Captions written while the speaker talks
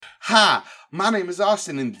Hi, my name is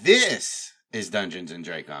Austin, and this is Dungeons and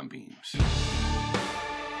Dracon Beams.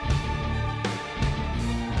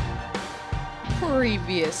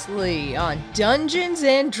 Previously on Dungeons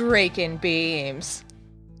and Dracon Beams.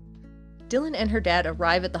 Dylan and her dad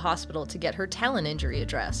arrive at the hospital to get her talon injury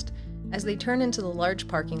addressed. As they turn into the large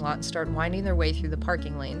parking lot and start winding their way through the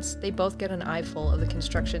parking lanes, they both get an eyeful of the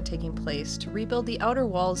construction taking place to rebuild the outer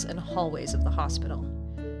walls and hallways of the hospital.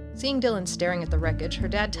 Seeing Dylan staring at the wreckage, her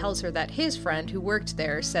dad tells her that his friend who worked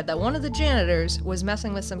there said that one of the janitors was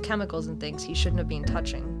messing with some chemicals and things he shouldn't have been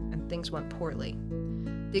touching, and things went poorly.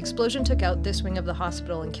 The explosion took out this wing of the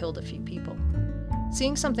hospital and killed a few people.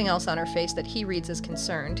 Seeing something else on her face that he reads as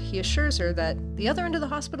concerned, he assures her that the other end of the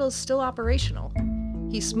hospital is still operational.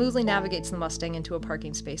 He smoothly navigates the Mustang into a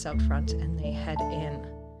parking space out front, and they head in.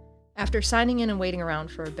 After signing in and waiting around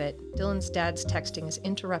for a bit, Dylan's dad's texting is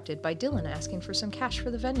interrupted by Dylan asking for some cash for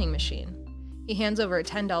the vending machine. He hands over a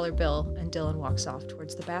 $10 bill, and Dylan walks off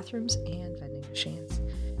towards the bathrooms and vending machines.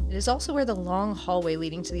 It is also where the long hallway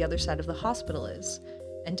leading to the other side of the hospital is,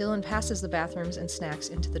 and Dylan passes the bathrooms and snacks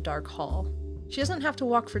into the dark hall. She doesn't have to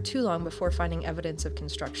walk for too long before finding evidence of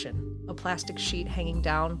construction, a plastic sheet hanging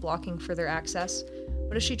down, blocking further access.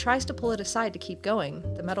 But as she tries to pull it aside to keep going,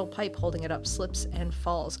 the metal pipe holding it up slips and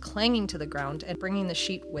falls, clanging to the ground and bringing the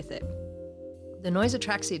sheet with it. The noise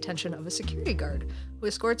attracts the attention of a security guard, who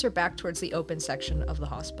escorts her back towards the open section of the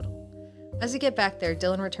hospital. As they get back there,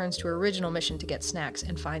 Dylan returns to her original mission to get snacks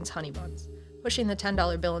and finds honey buns. Pushing the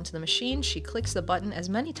 $10 bill into the machine, she clicks the button as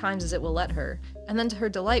many times as it will let her, and then to her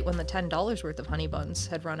delight, when the $10 worth of honey buns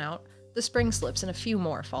had run out, the spring slips and a few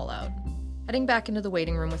more fall out. Heading back into the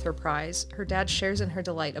waiting room with her prize, her dad shares in her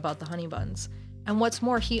delight about the honey buns. And what's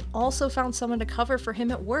more, he also found someone to cover for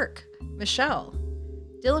him at work, Michelle.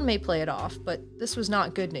 Dylan may play it off, but this was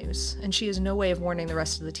not good news, and she has no way of warning the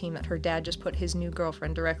rest of the team that her dad just put his new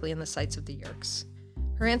girlfriend directly in the sights of the Yeerks.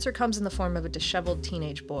 Her answer comes in the form of a disheveled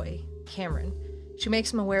teenage boy, Cameron. She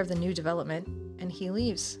makes him aware of the new development, and he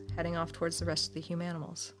leaves, heading off towards the rest of the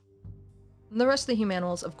humanimals. The rest of the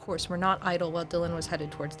humanimals, of course, were not idle while Dylan was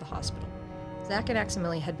headed towards the hospital. Zack and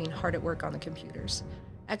Aximili had been hard at work on the computers.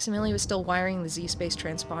 Aximili was still wiring the Z-Space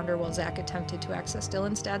transponder while Zack attempted to access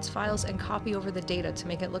Dylan's dad's files and copy over the data to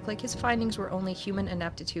make it look like his findings were only human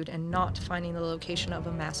ineptitude and not finding the location of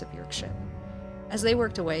a massive Yeerk ship. As they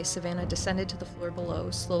worked away, Savannah descended to the floor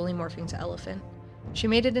below, slowly morphing to Elephant. She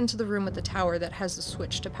made it into the room with the tower that has the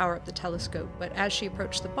switch to power up the telescope, but as she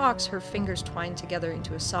approached the box, her fingers twined together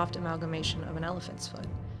into a soft amalgamation of an elephant's foot.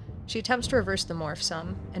 She attempts to reverse the morph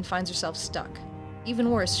some, and finds herself stuck. Even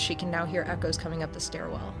worse, she can now hear echoes coming up the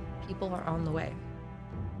stairwell. People are on the way.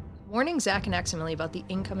 Warning Zack and Aximili about the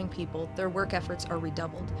incoming people, their work efforts are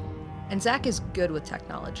redoubled. And Zack is good with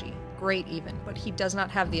technology, great even, but he does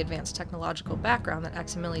not have the advanced technological background that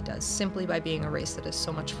Aximili does, simply by being a race that is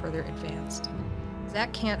so much further advanced.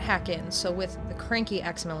 Zack can't hack in, so with the cranky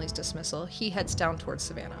Aximili's dismissal, he heads down towards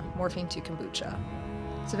Savannah, morphing to Kombucha.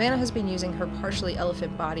 Savannah has been using her partially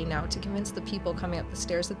elephant body now to convince the people coming up the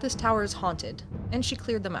stairs that this tower is haunted, and she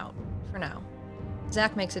cleared them out, for now.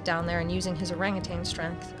 Zack makes it down there and, using his orangutan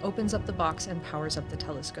strength, opens up the box and powers up the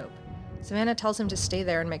telescope. Savannah tells him to stay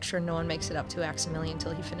there and make sure no one makes it up to Aximili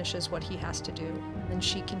until he finishes what he has to do, and then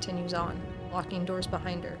she continues on, locking doors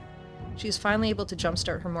behind her. She is finally able to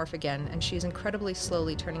jumpstart her morph again, and she is incredibly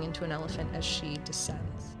slowly turning into an elephant as she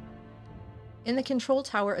descends. In the control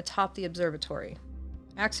tower atop the observatory,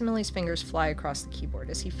 Aximili's fingers fly across the keyboard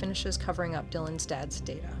as he finishes covering up Dylan's dad's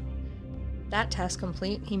data. That task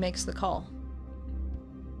complete, he makes the call.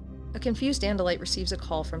 A confused Andalite receives a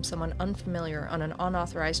call from someone unfamiliar on an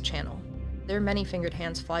unauthorized channel. Their many-fingered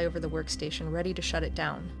hands fly over the workstation, ready to shut it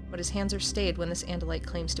down, but his hands are stayed when this Andalite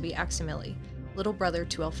claims to be Aximili, little brother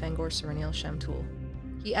to Elfangor Serenial Shamtul.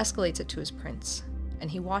 He escalates it to his prince,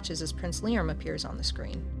 and he watches as Prince Liam appears on the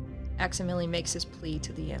screen. Aximili makes his plea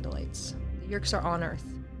to the Andalites. The Yeerks are on Earth.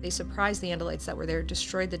 They surprised the Andalites that were there,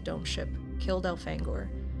 destroyed the dome ship, killed Elfangor.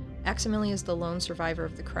 Aximili is the lone survivor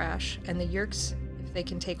of the crash, and the Yeerks, if they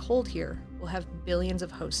can take hold here, will have billions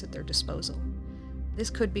of hosts at their disposal. This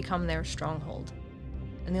could become their stronghold.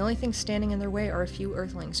 And the only thing standing in their way are a few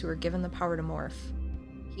Earthlings who are given the power to morph.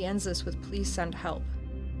 He ends this with, "Please send help."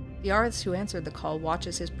 The Arths who answered the call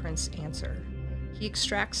watches his prince answer. He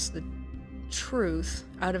extracts the truth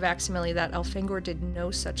out of Aximili that Elfangor did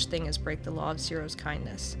no such thing as break the law of Zero's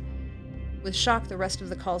kindness. With shock, the rest of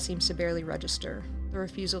the call seems to barely register. The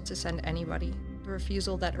refusal to send anybody, the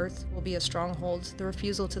refusal that Earth will be a stronghold, the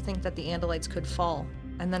refusal to think that the Andalites could fall,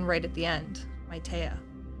 and then right at the end, Maitea.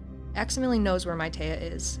 Aximili knows where Maitea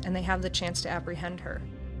is, and they have the chance to apprehend her.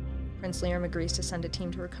 Prince Liam agrees to send a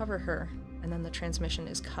team to recover her, and then the transmission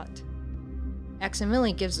is cut.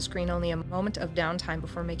 Aximili gives the screen only a moment of downtime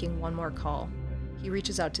before making one more call. He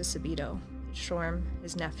reaches out to Sabito, Shorm,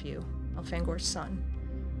 his nephew, Elfangor's son.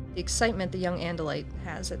 The excitement the young Andalite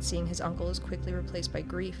has at seeing his uncle is quickly replaced by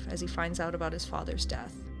grief as he finds out about his father's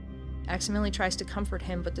death. Aximili tries to comfort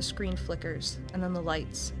him, but the screen flickers, and then the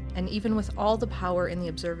lights, and even with all the power in the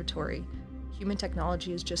observatory, human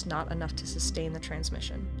technology is just not enough to sustain the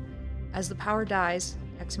transmission. As the power dies,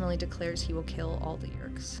 Aximili declares he will kill all the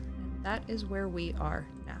Yeerks, and that is where we are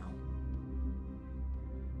now.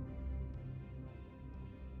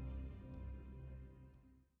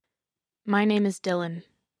 My name is Dylan.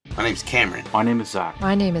 My name's Cameron. My name is Zach.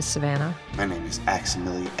 My name is Savannah. My name is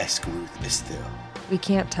Aximili Escaluth Estil. We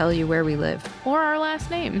can't tell you where we live. Or our last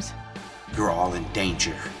names. You're all in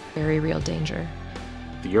danger. Very real danger.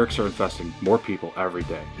 The Yeerks are infesting more people every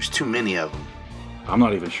day. There's too many of them. I'm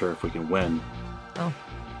not even sure if we can win. Oh,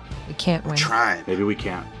 we can't win. We're trying. Maybe we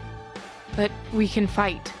can't. But we can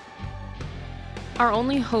fight. Our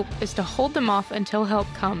only hope is to hold them off until help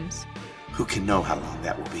comes. Who can know how long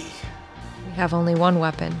that will be? We have only one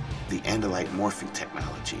weapon, The Andalite morphing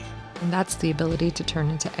technology. and that's the ability to turn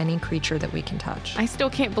into any creature that we can touch. I still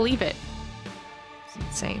can't believe it. It's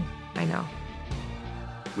insane, I know.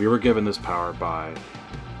 We were given this power by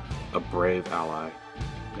a brave ally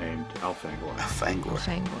named Elfangor. Elfangor.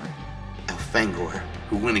 Fangor. Elfangor,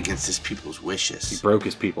 who went against his people's He wishes. broke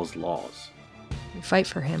his people's laws. We fight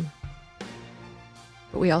for him.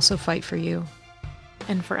 But we also fight for you.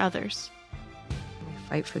 And for others. We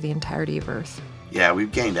fight for the entirety of Earth. Yeah,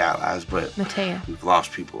 we've gained allies, but Matea, we've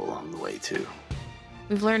lost people along the way, too.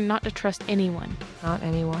 we've learned not to trust anyone. Not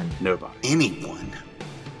anyone. Nobody.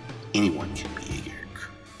 Anyone can be a Yeerk.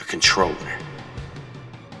 A controller.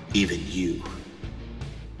 Even you.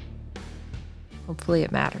 Hopefully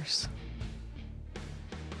it matters.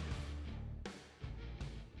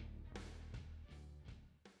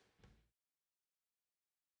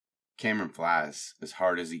 Cameron flies as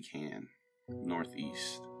hard as he can,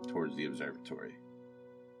 northeast, towards the observatory.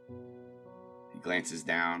 He glances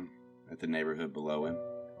down at the neighborhood below him.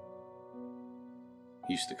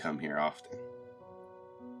 He used to come here often.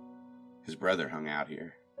 His brother hung out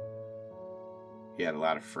here. He had a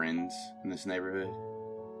lot of friends in this neighborhood.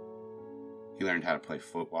 He learned how to play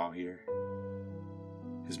football here.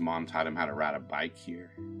 His mom taught him how to ride a bike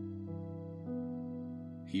here.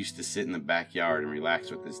 He used to sit in the backyard and relax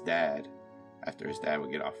with his dad after his dad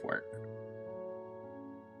would get off work.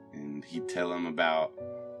 And he'd tell him about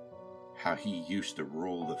how he used to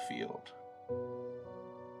rule the field.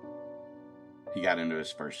 He got into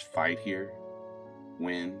his first fight here,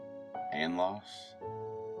 win and loss.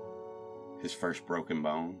 His first broken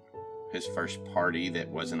bone. His first party that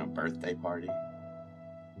wasn't a birthday party.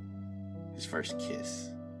 His first kiss.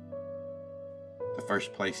 The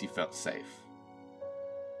first place he felt safe.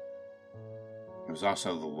 It was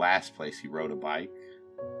also the last place he rode a bike.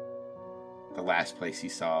 The last place he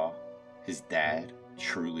saw his dad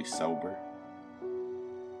truly sober.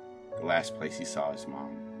 The last place he saw his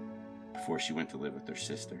mom before she went to live with her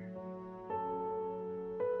sister.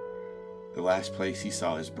 The last place he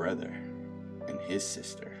saw his brother and his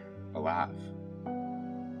sister alive.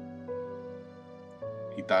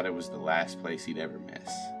 He thought it was the last place he'd ever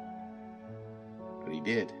miss. But he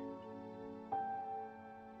did.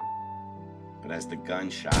 But as the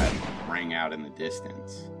gunshot rang out in the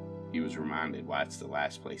distance, he was reminded why it's the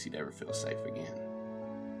last place he'd ever feel safe again.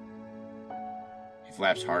 He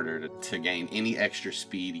flaps harder to gain any extra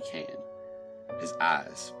speed he can, his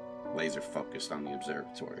eyes laser focused on the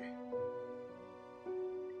observatory.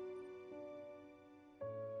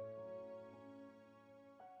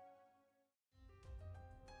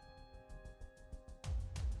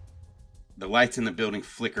 The lights in the building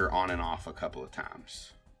flicker on and off a couple of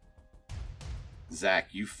times. Zach,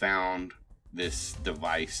 you found this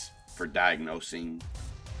device for diagnosing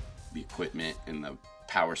the equipment and the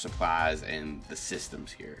power supplies and the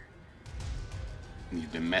systems here. And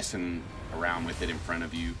you've been messing around with it in front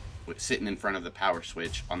of you, sitting in front of the power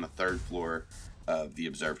switch on the 3rd floor of the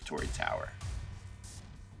observatory tower.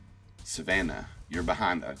 Savannah, you're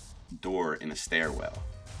behind a door in a stairwell,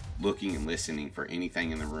 looking and listening for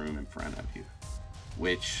anything in the room in front of you,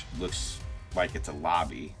 which looks like it's a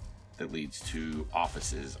lobby that leads to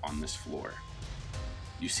offices on this floor.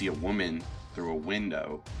 You see a woman through a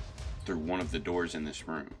window through one of the doors in this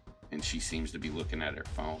room, and she seems to be looking at her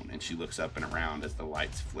phone, and she looks up and around as the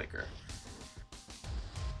lights flicker.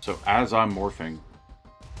 So as I'm morphing,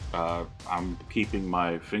 I'm keeping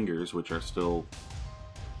my fingers, which are still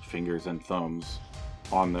fingers and thumbs,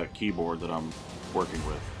 on the keyboard that I'm working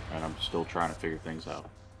with, and I'm still trying to figure things out.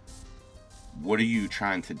 What are you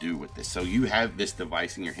trying to do with this? So you have this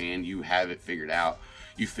device in your hand, you have it figured out.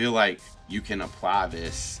 You feel like you can apply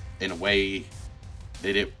this in a way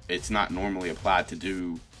that it's not normally applied to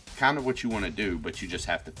do kind of what you want to do, but you just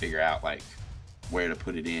have to figure out like where to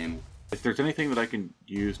put it in. If there's anything that I can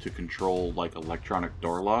use to control like electronic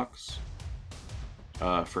door locks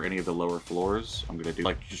for any of the lower floors, I'm gonna do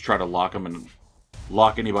like just try to lock them and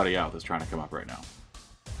lock anybody out that's trying to come up right now.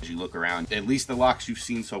 As you look around, at least the locks you've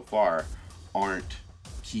seen so far aren't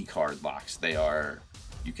key card locks. They are,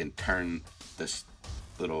 you can turn this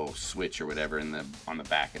little switch or whatever on the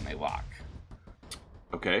back and they lock.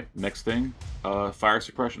 Okay, next thing, fire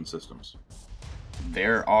suppression systems.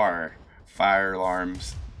 There are fire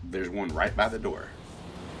alarms. There's one right by the door.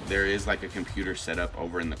 There is like a computer set up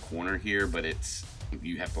over in the corner here, but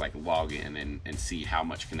you have to like log in and see how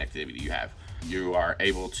much connectivity you have. You are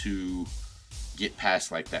able to get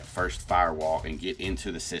past like that first firewall and get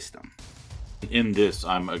into the system. In this,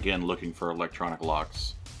 I'm again looking for electronic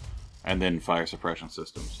locks and then fire suppression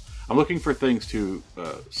systems. I'm looking for things to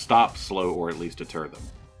stop, slow, or at least deter them.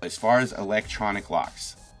 As far as electronic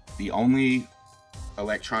locks, the only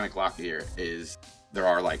electronic lock here is there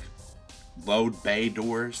are like load bay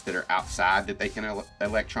doors that are outside that they can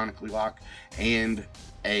electronically lock, and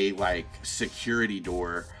a like security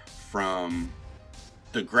door from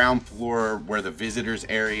the ground floor where the visitors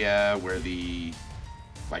area, where the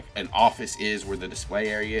like an office is, where the display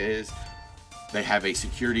area is. They have a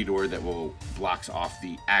security door that blocks off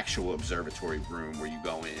the actual observatory room where you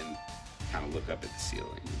go in, kind of look up at the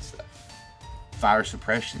ceiling and stuff. Fire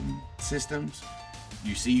suppression systems,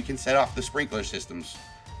 you can set off the sprinkler systems.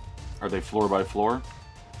 Are they floor by floor?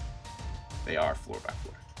 They are floor by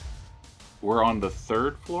floor. We're on the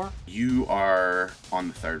 3rd floor? You are on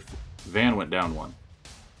the 3rd floor. Van went down one.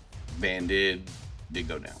 Van did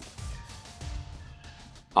go down.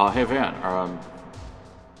 Hey Van,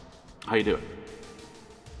 how you doing?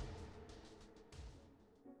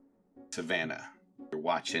 Savannah, you're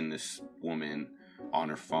watching this woman on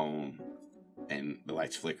her phone and the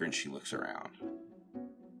lights flicker and she looks around.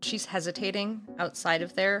 She's hesitating outside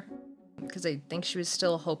of there because I think she was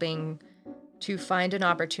still hoping to find an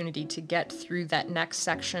opportunity to get through that next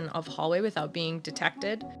section of hallway without being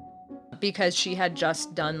detected, because she had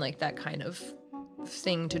just done like that kind of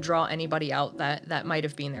thing to draw anybody out that might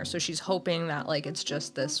have been there. So she's hoping that like it's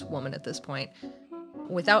just this woman at this point.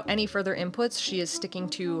 Without any further inputs, she is sticking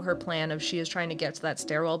to her plan of she is trying to get to that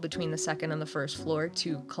stairwell between the 2nd and the 1st floor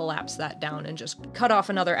to collapse that down and just cut off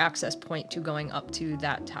another access point to going up to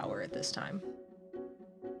that tower at this time.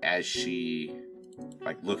 As she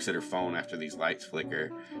like looks at her phone after these lights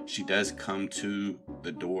flicker, she does come to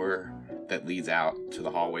the door that leads out to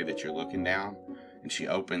the hallway that you're looking down, and she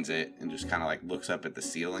opens it and just kind of like looks up at the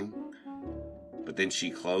ceiling, but then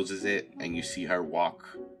she closes it and you see her walk.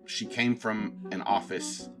 She came from an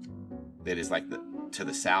office that is like to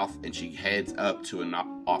the south, and she heads up to an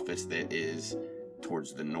office that is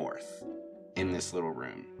towards the north in this little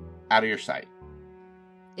room, out of your sight.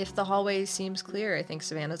 If the hallway seems clear, I think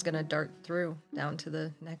Savannah's gonna dart through down to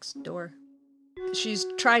the next door. She's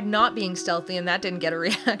tried not being stealthy and that didn't get a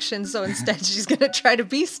reaction, so instead she's gonna try to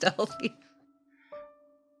be stealthy.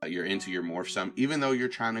 You're into your morph some. Even though you're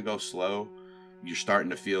trying to go slow, you're starting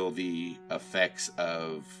to feel the effects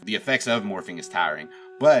of morphing is tiring.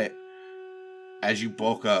 But as you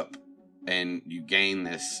bulk up and you gain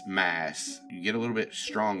this mass, you get a little bit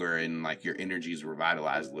stronger and like your energy is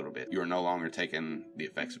revitalized a little bit. You are no longer taking the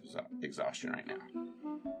effects of exhaustion right now.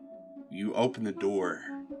 You open the door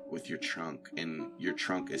with your trunk, and your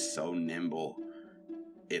trunk is so nimble,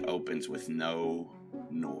 it opens with no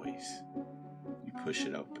noise. You push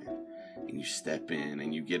it open and you step in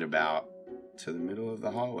and you get about to the middle of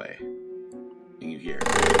the hallway, and you hear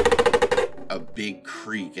a big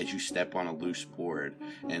creak as you step on a loose board,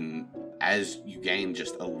 and as you gain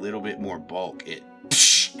just a little bit more bulk, it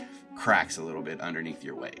cracks a little bit underneath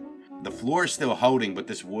your weight. The floor is still holding, but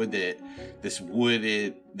this wood that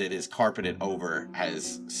is carpeted over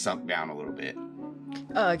has sunk down a little bit.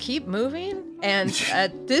 Keep moving. And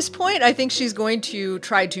at this point, I think she's going to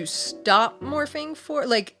try to stop morphing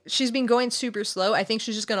she's been going super slow. I think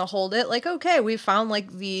she's just going to hold it. Like, okay, we found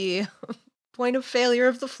like the point of failure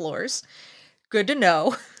of the floors. Good to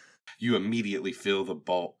know. You immediately feel the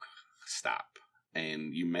bulk stop,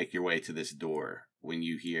 and you make your way to this door when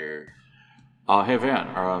you hear... Hey Van,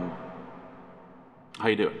 how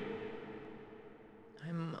you doing?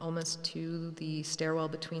 I'm almost to the stairwell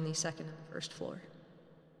between the 2nd and the 1st floor.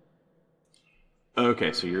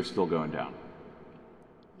 Okay, so you're still going down.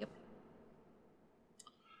 Yep.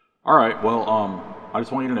 All right, well, I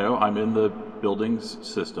just want you to know I'm in the building's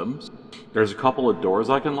systems. There's a couple of doors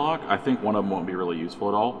I can lock. I think one of them won't be really useful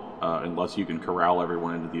at all, unless you can corral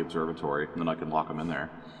everyone into the observatory, and then I can lock them in there.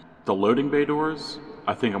 The loading bay doors,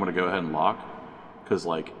 I think I'm going to go ahead and lock, because,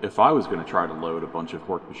 like, if I was going to try to load a bunch of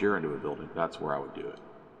Hork-Bajir into a building, that's where I would do it.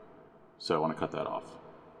 So I want to cut that off.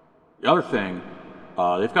 The other thing,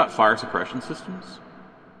 they've got fire suppression systems.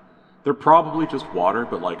 They're probably just water,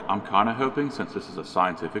 but, like, I'm kind of hoping, since this is a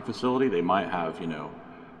scientific facility, they might have, you know,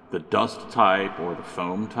 the dust type or the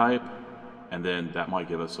foam type, and then that might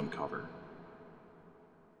give us some cover.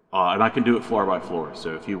 And I can do it floor by floor,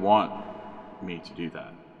 so if you want me to do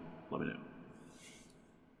that, let me know.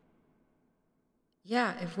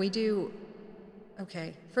 Yeah, if we do...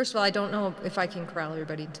 Okay. First of all, I don't know if I can corral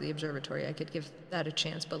everybody into the observatory. I could give that a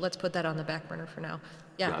chance, but let's put that on the back burner for now.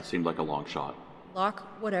 Yeah. That seemed like a long shot.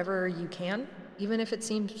 Lock whatever you can, even if it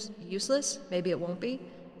seems useless. Maybe it won't be.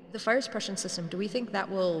 The fire suppression system, do we think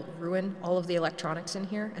that will ruin all of the electronics in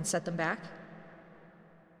here and set them back?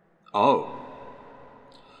 Oh.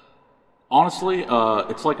 Honestly,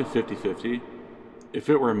 it's like a 50-50. If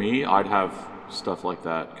it were me, I'd have stuff like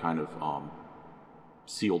that kind of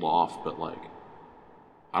sealed off, but, like,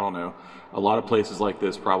 I don't know. A lot of places like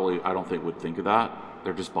this probably, I don't think, would think of that.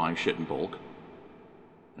 They're just buying shit in bulk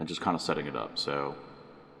and just kind of setting it up, so...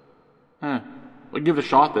 We'll give it a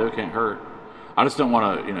shot, though. It can't hurt. I just don't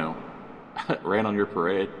want to, you know, rain on your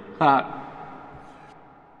parade.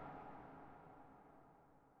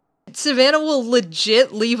 Savannah will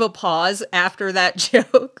legit leave a pause after that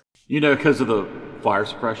joke. You know, because of the fire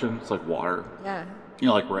suppression, it's like water. Yeah. You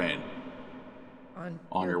know, like rain.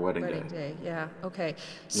 On your wedding day. Yeah, okay.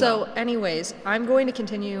 So anyways, I'm going to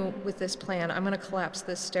continue with this plan. I'm going to collapse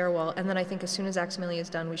this stairwell, and then I think as soon as Aximilia is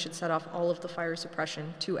done, we should set off all of the fire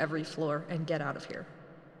suppression to every floor and get out of here.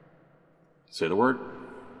 Say the word.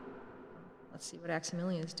 Let's see what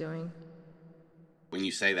Aximilia is doing. When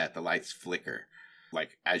you say that, the lights flicker.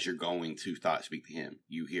 Like, as you're going to thought speak to him,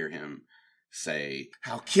 you hear him say,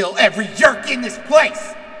 "I'll kill every yerk in this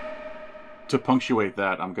place!" To punctuate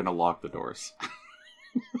that, I'm going to lock the doors.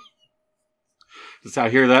 Just I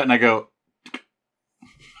hear that and I go...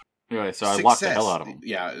 Anyway, so I locked the hell out of them.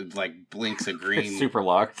 Yeah, it like blinks a green... It's super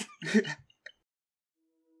locked.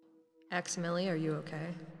 Aximilia, are you okay?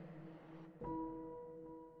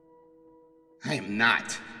 I am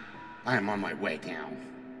not. I am on my way down.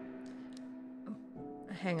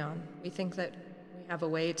 Hang on. We think that we have a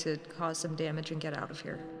way to cause some damage and get out of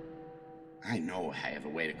here. I know I have a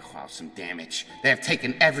way to cause some damage. They have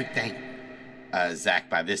taken everything. Zach,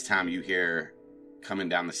 by this time you hear coming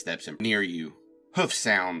down the steps and near you, hoof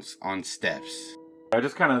sounds on steps. I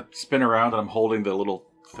just kind of spin around and I'm holding the little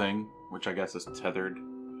thing, which I guess is tethered.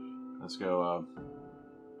 Let's go,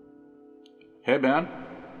 Hey, man.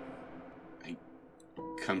 He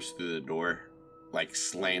comes through the door, like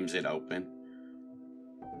slams it open.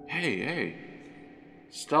 Hey.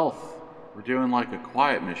 Stealth. We're doing like a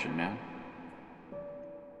quiet mission, man.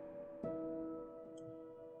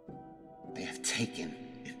 They have taken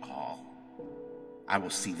it all. I will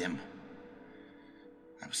see them.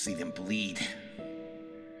 I will see them bleed.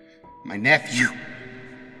 My nephew.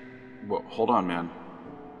 Well, hold on, man.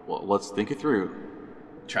 Well, let's think it through.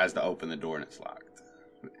 Tries to open the door and it's locked.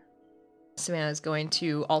 Savannah is going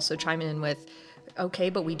to also chime in with, okay,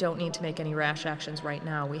 but we don't need to make any rash actions right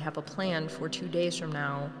now. We have a plan for 2 days from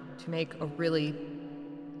now to make a really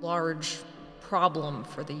large problem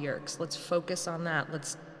for the Yeerks. Let's focus on that.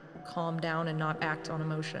 Let's calm down and not act on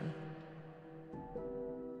emotion.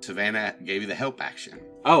 Savannah gave you the help action.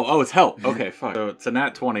 Oh, it's help. Okay, fuck. So it's a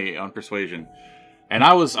nat 20 on persuasion. And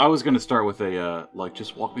I was going to start with a,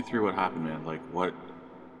 just walk me through what happened, man. Like,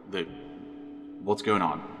 what's going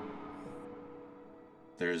on?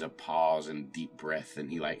 There's a pause and deep breath,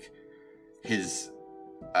 and his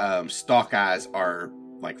stalk eyes are,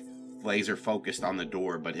 like, laser focused on the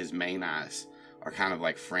door, but his main eyes are kind of,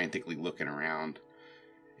 like, frantically looking around.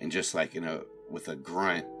 And just, like, with a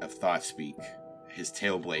grunt of thought speak, his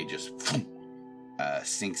tail blade just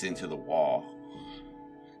sinks into the wall.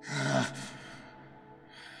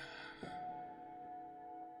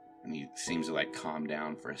 And he seems to, like, calm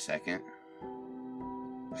down for a second.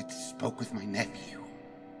 I spoke with my nephew.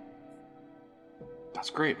 That's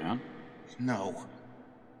great, man. No.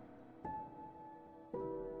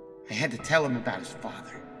 I had to tell him about his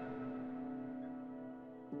father.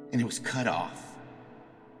 And it was cut off.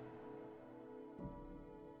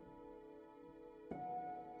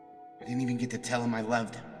 I didn't even get to tell him I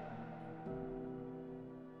loved him.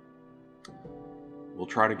 We'll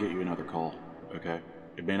try to get you another call, okay?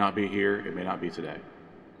 It may not be here, it may not be today.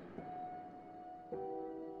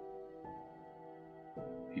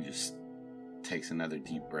 He just takes another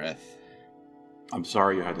deep breath. I'm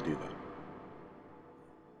sorry you had to do that.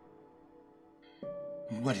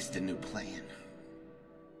 What is the new plan?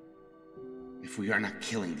 If we are not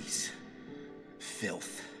killing these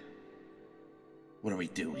filth, what are we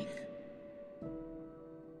doing?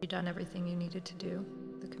 You've done everything you needed to do.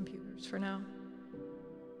 The computers for now.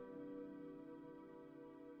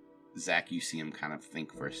 Zach, you see him kind of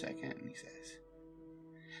think for a second, and he says,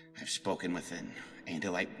 I've spoken with an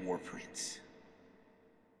Andalite war prince.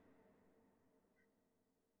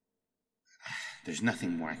 There's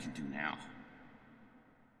nothing more I can do now.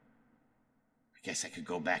 I guess I could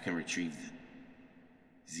go back and retrieve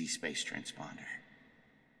the Z-Space transponder.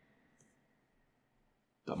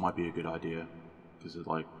 That might be a good idea, because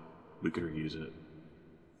we could reuse it.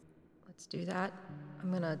 Let's do that.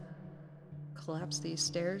 I'm gonna collapse these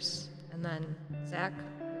stairs, and then, Zach,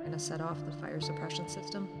 you're gonna set off the fire suppression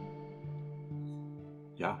system.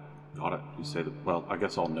 Yeah, got it. You say that. Well, I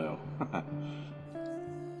guess I'll know.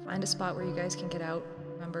 Find a spot where you guys can get out.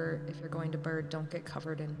 Remember, if you're going to bird, don't get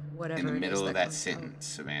covered in whatever In the it is middle of that comes sentence, out.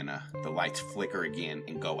 Savannah, the lights flicker again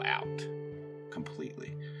and go out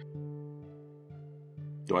completely.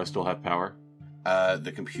 Do I still have power?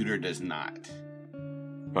 The computer does not.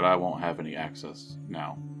 But I won't have any access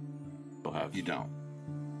now. You'll have. You don't.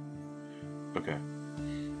 Okay.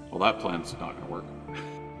 Well, that plan's not gonna work.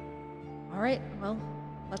 All right, well,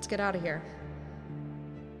 let's get out of here.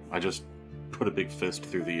 I just put a big fist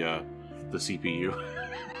through the CPU.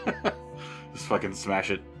 Just fucking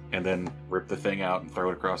smash it, and then rip the thing out and throw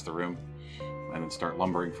it across the room, and then start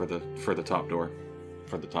lumbering for the top door,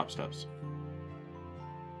 for the top steps.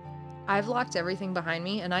 I've locked everything behind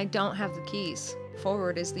me, and I don't have the keys.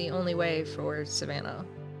 Forward is the only way for Savannah.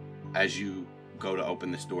 As you go to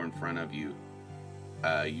open this door in front of you,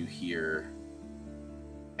 you hear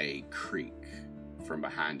a creak from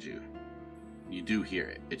behind you. You do hear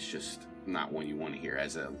it. It's just not one you want to hear,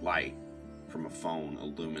 as a light from a phone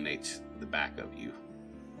illuminates the back of you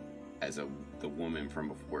as the woman from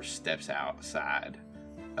before steps outside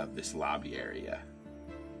of this lobby area.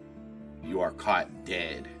 You are caught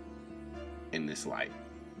dead in this light.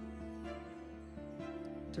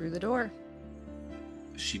 Through the door.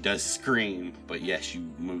 She does scream, but yes, you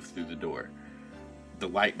move through the door. The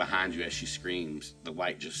light behind you as she screams, the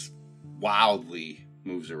light just wildly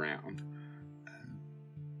moves around.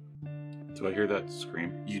 Do I hear that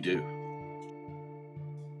scream? You do.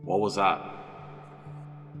 What was that?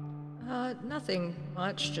 Nothing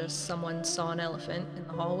much, just someone saw an elephant in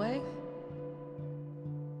the hallway.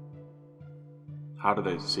 How do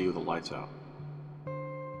they see with the lights out?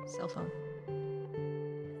 Cell phone.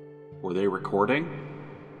 Were they recording?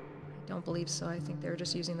 I don't believe so. I think they were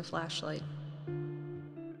just using the flashlight.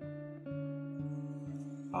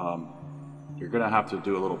 You're gonna have to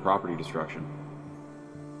do a little property destruction.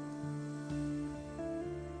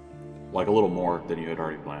 Like a little more than you had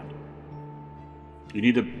already planned. You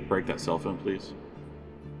need to break that cell phone, please.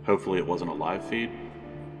 Hopefully it wasn't a live feed.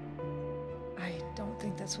 I don't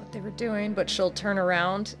think that's what they were doing, but she'll turn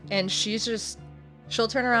around and she'll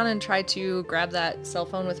turn around and try to grab that cell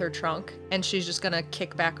phone with her trunk, and she's just gonna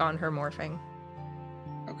kick back on her morphing.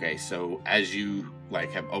 Okay, so as you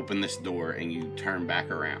have opened this door and you turn back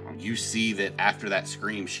around, you see that after that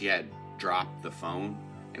scream, she had dropped the phone,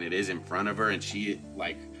 and it is in front of her, and she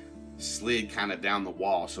slid kind of down the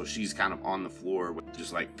wall, so she's kind of on the floor,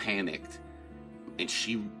 just panicked, and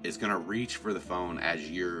she is gonna reach for the phone as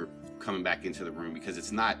you're coming back into the room, because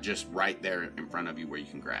it's not just right there in front of you where you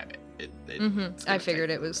can grab it. I figured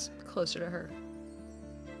it was closer to her.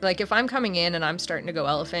 If I'm coming in and I'm starting to go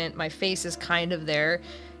elephant, my face is kind of there.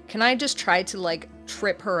 Can I just try to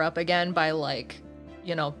trip her up again by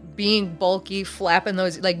being bulky, flapping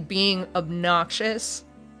those, being obnoxious?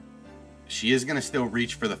 She is gonna still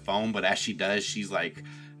reach for the phone, but as she does, she's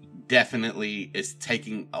definitely is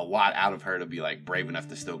taking a lot out of her to be brave enough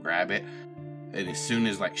to still grab it. And as soon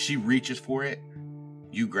as she reaches for it,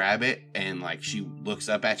 you grab it, and she looks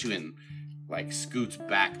up at you and scoots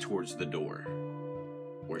back towards the door,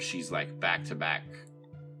 where she's back to back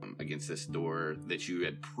against this door that you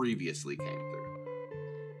had previously came through.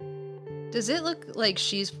 Does it look like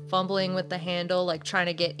she's fumbling with the handle, trying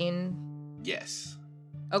to get in? Yes.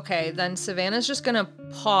 Okay, then Savannah's just gonna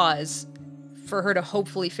pause for her to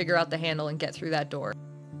hopefully figure out the handle and get through that door.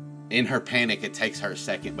 In her panic, it takes her a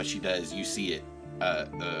second, but she does. You see it,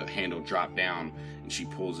 the handle drop down, and she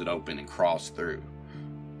pulls it open and crawls through.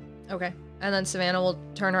 Okay, and then Savannah will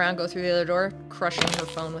turn around, go through the other door, crushing her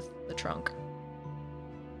phone with the trunk.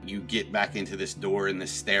 You get back into this door in this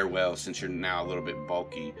stairwell, since you're now a little bit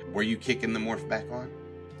bulky. Were you kicking the morph back on?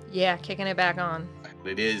 Yeah, kicking it back on.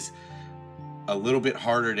 It is a little bit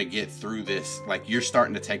harder to get through this. Like, you're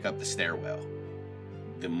starting to take up the stairwell.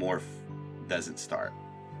 The morph doesn't start.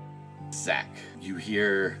 Zach, you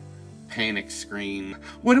hear panic scream.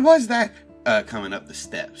 What was that? Coming up the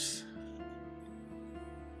steps.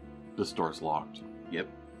 This door's locked. Yep.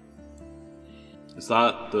 Is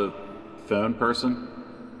that the phone person?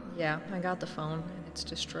 Yeah, I got the phone, and it's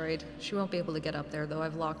destroyed. She won't be able to get up there, though.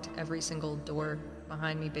 I've locked every single door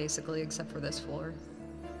behind me, basically, except for this floor.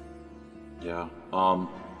 Yeah.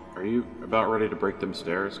 Are you about ready to break them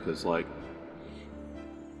stairs? Because, like,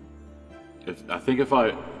 if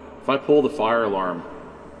I pull the fire alarm,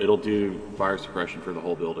 it'll do fire suppression for the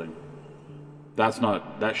whole building.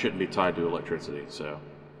 That shouldn't be tied to electricity, so.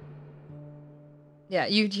 Yeah,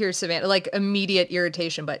 you'd hear Savannah, like, immediate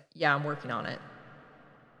irritation, but yeah, I'm working on it.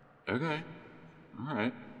 Okay.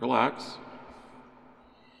 Alright. Relax.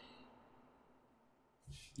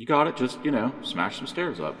 You got it. Just, smash some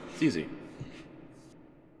stairs up. It's easy.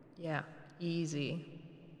 Yeah, easy.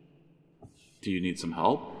 Do you need some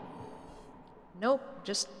help? Nope,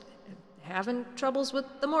 just having troubles with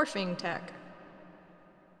the morphing tech.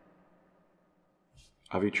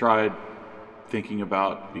 Have you tried thinking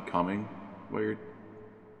about becoming weird?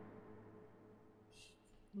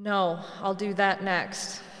 No, I'll do that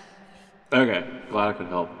next. Okay, glad I could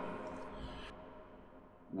help.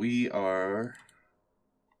 We are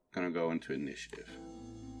going to go into initiative.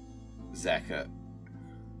 Zach up.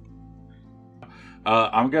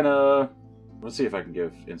 Let's see if I can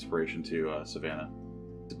give inspiration to Savannah.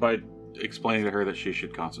 By explaining to her that she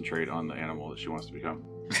should concentrate on the animal that she wants to become.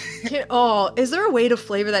 Is there a way to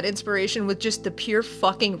flavor that inspiration with just the pure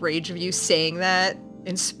fucking rage of you saying that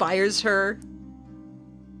inspires her?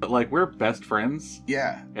 But, like, we're best friends.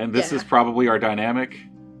 Yeah. And this is probably our dynamic.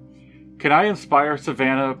 Can I inspire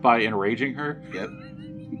Savannah by enraging her? Yep.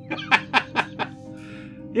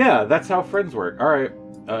 Yeah, that's how friends work. All right.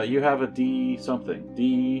 You have a D something.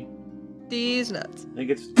 D. D's nuts.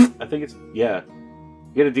 I think it's yeah.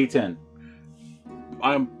 Get a D10.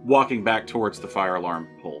 I'm walking back towards the fire alarm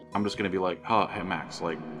pole. I'm just gonna be like, oh, hey Max,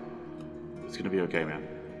 like, it's gonna be okay, man.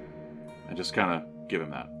 And just kind of give him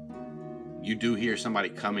that. You do hear somebody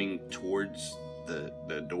coming towards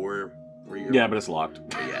the door where you're... Yeah, but it's locked.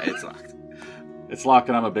 Yeah, it's locked. It's locked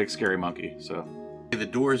and I'm a big scary monkey, so... The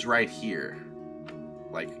door's right here.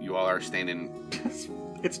 Like, you all are standing...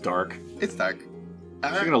 It's dark. It's dark.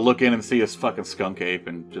 You're gonna look in and see this fucking skunk ape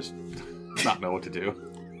and just not know what to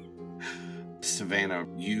do. Savannah,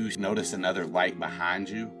 you notice another light behind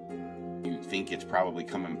you. You think it's probably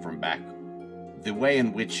coming from back the way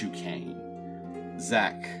in which you came.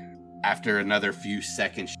 Zach, after another few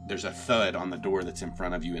seconds, there's a thud on the door that's in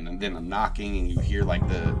front of you, and then a knocking, and you hear, like,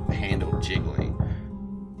 the handle jiggling.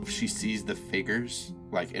 She sees the figures,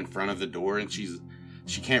 like, in front of the door, and she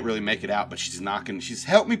can't really make it out, but she's knocking. She's,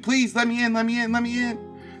 help me, please, let me in, let me in, let me in.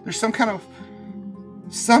 There's some kind of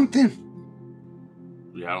something.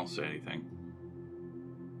 Yeah, I don't say anything.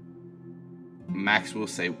 Max will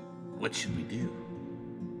say, what should we do?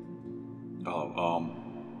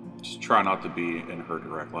 Just try not to be in her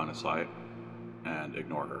direct line of sight and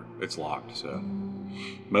ignore her. It's locked, so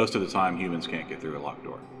most of the time humans can't get through a locked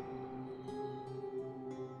door.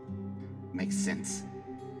 Makes sense.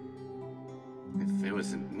 If it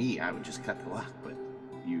wasn't me, I would just cut the lock, but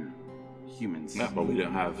you humans... Yeah, but we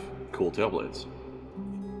don't have cool tail blades.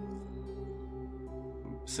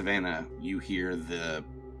 Savannah, you hear the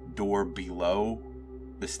door below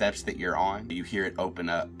the steps that you're on. You hear it open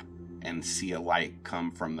up and see a light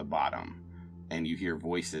come from the bottom. And you hear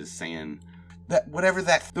voices saying, that whatever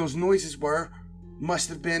those noises were must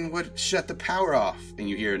have been what shut the power off. And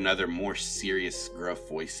you hear another more serious, gruff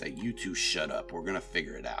voice say, you two shut up, we're gonna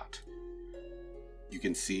figure it out. You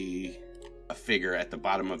can see a figure at the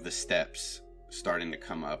bottom of the steps starting to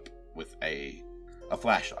come up with a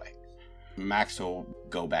flashlight. Max will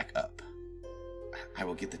go back up. I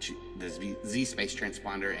will get the Z-Space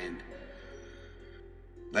transponder and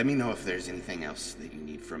let me know if there's anything else that you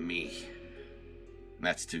need from me. And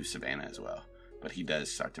that's to Savannah as well. But he does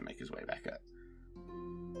start to make his way back up.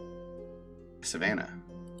 Savannah.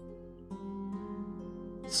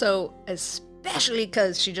 So, especially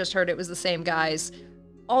because she just heard it was the same guys,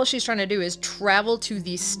 all she's trying to do is travel to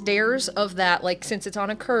the stairs of that, like, since it's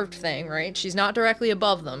on a curved thing, right? She's not directly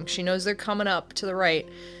above them. She knows they're coming up to the right.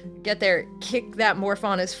 Get there, kick that morph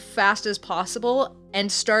on as fast as possible, and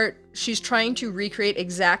she's trying to recreate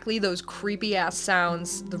exactly those creepy-ass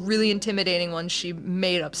sounds, the really intimidating ones she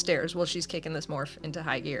made upstairs while she's kicking this morph into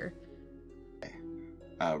high gear.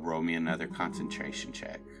 Roll me another concentration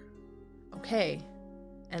check. Okay.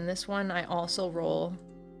 And this one, I also roll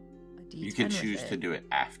a D10 You can with choose it. to do it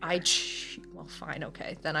after. Well, fine,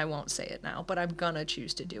 okay. Then I won't say it now, but I'm gonna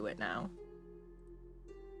choose to do it now.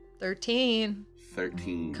 13.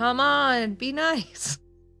 13. Come on, be nice.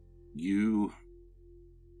 You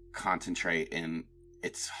concentrate, and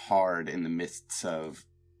it's hard in the midst of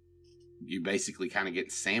you basically kind of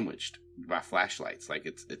get sandwiched by flashlights. Like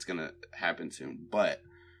it's gonna happen soon, but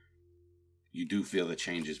you do feel the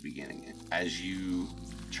changes beginning as you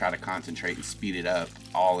try to concentrate and speed it up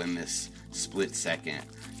all in this split second.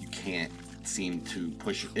 You can't seem to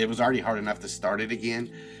push it. It was already hard enough to start it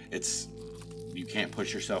again. You can't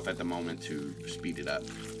push yourself at the moment to speed it up.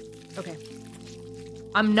 Okay.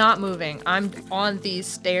 I'm not moving. I'm on these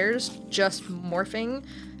stairs, just morphing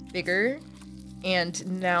bigger.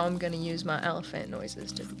 And now I'm gonna use my elephant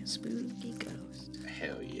noises to be a spooky ghost.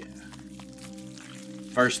 Hell yeah.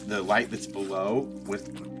 First, the light that's below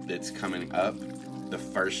that's coming up, the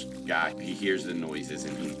first guy, he hears the noises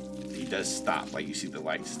and he does stop. Like, you see the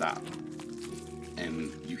light stop.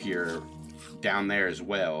 And you hear down there as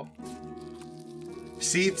well,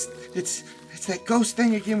 see, it's that ghost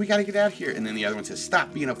thing again. We gotta get out of here. And then the other one says,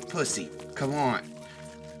 stop being a pussy. Come on.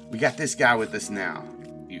 We got this guy with us now.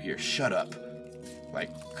 You hear, shut up. Like,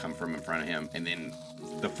 come from in front of him. And then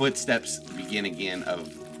the footsteps begin again of,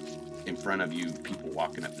 in front of you, people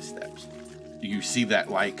walking up the steps. You see that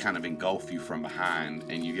light kind of engulf you from behind,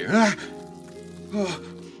 and you get, ah! Oh,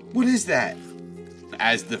 what is that?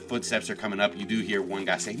 As the footsteps are coming up, you do hear one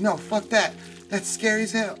guy say, no, fuck that. That's scary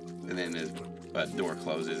as hell. And then the door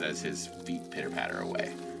closes as his feet pitter-patter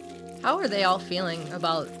away. How are they all feeling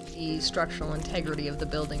about the structural integrity of the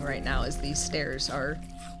building right now as these stairs are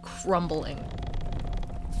crumbling?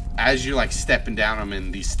 As you're like stepping down them,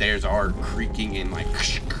 and these stairs are creaking and like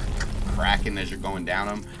cracking as you're going down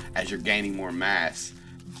them, as you're gaining more mass,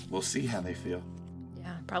 we'll see how they feel.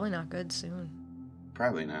 Yeah, probably not good soon.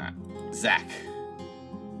 Probably not. Zach,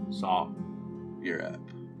 Saw. you're up.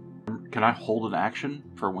 Can I hold an action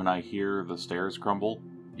for when I hear the stairs crumble?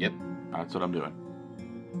 Yep. That's what I'm doing.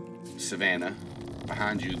 Savannah,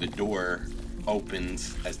 behind you, the door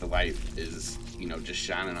opens as the light is, just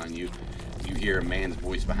shining on you. You hear a man's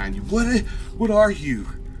voice behind you. What are you?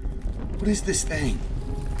 What is this thing?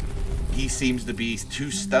 He seems to be too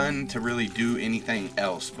stunned to really do anything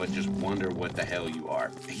else but just wonder what the hell you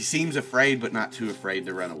are. He seems afraid, but not too afraid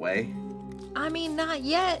to run away. I mean, not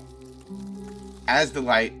yet. As the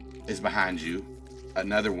light is behind you,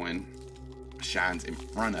 another one shines in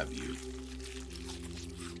front of you.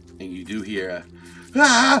 And you do hear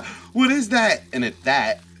a, what is that? And at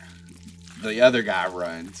that, the other guy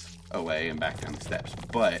runs away and back down the steps.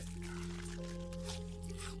 But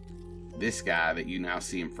this guy that you now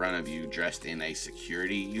see in front of you, dressed in a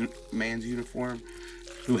security man's uniform,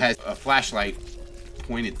 who has a flashlight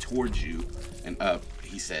pointed towards you and up,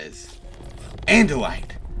 he says,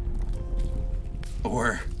 Andalite!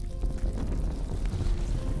 Or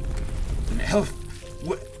an elf?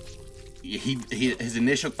 What? His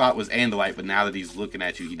initial thought was Andalite, but now that he's looking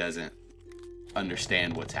at you, he doesn't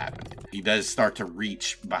understand what's happening. He does start to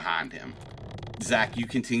reach behind him. Zach, you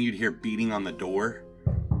continue to hear beating on the door.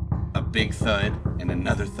 A big thud, and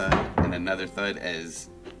another thud, and another thud as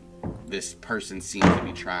this person seems to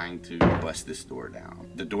be trying to bust this door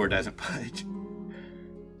down. The door doesn't budge.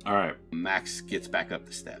 Alright. Max gets back up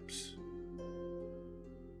the steps.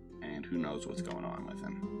 And who knows what's going on with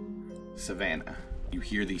him. Savannah, you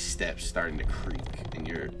hear these steps starting to creak, and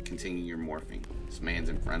you're continuing your morphing. This man's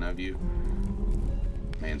in front of you.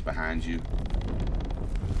 Man's behind you.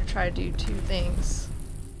 I try to do two things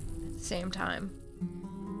at the same time.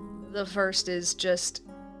 The first is just,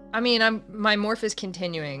 my morph is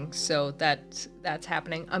continuing, so that's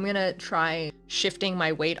happening. I'm gonna try shifting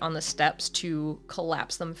my weight on the steps to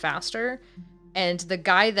collapse them faster. And the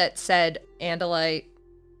guy that said Andalite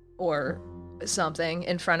or something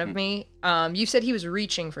in front of me, you said he was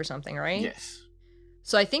reaching for something, right? Yes.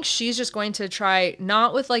 So I think she's just going to try,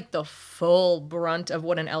 not with like the full brunt of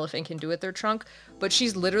what an elephant can do with their trunk, but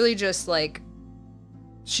she's literally just like,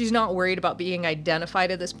 she's not worried about being identified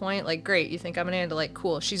at this point. Like, great, you think I'm an Andalite?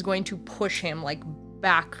 Cool. She's going to push him like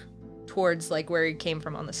back towards like where he came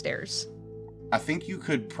from on the stairs. I think you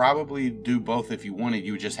could probably do both if you wanted.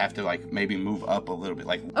 You would just have to like maybe move up a little bit.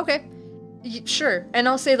 Like, okay. Sure. And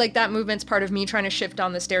I'll say like that movement's part of me trying to shift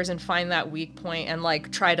down the stairs and find that weak point and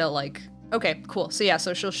like try to like, okay, cool. So yeah,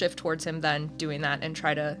 so she'll shift towards him then doing that and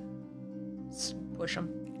try to push him.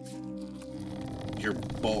 your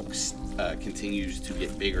bulk continues to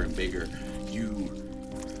get bigger and bigger. You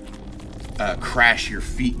crash your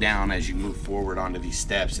feet down as you move forward onto these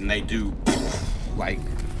steps, and they do like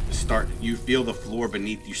you feel the floor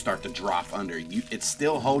beneath you start to drop under you. It's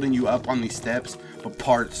still holding you up on these steps, but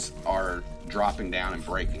parts are dropping down and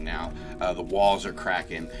breaking now. The walls are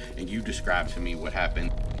cracking, and you describe to me what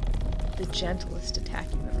happened. The gentlest attack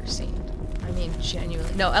you've ever seen. I mean,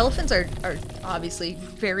 genuinely. No, elephants are obviously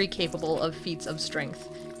very capable of feats of strength.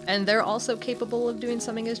 And they're also capable of doing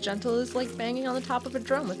something as gentle as, like, banging on the top of a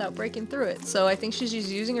drum without breaking through it. So I think she's just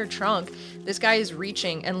using her trunk. This guy is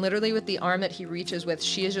reaching, and literally with the arm that he reaches with,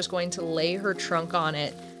 she is just going to lay her trunk on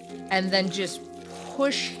it and then just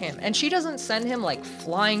push him. And she doesn't send him, like,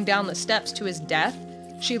 flying down the steps to his death.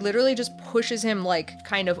 She literally just pushes him, like,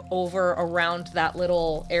 kind of over around that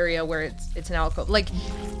little area where it's an alcove. Like,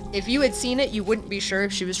 if you had seen it, you wouldn't be sure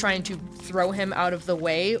if she was trying to throw him out of the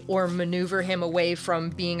way or maneuver him away from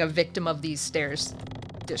being a victim of these stairs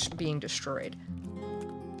being destroyed.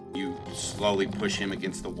 You slowly push him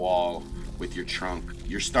against the wall with your trunk.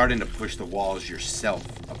 You're starting to push the walls yourself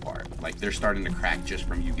apart. Like, they're starting to crack just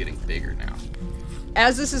from you getting bigger now.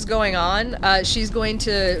 As this is going on, she's going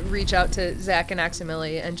to reach out to Zach and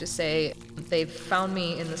Aximili and just say, they've found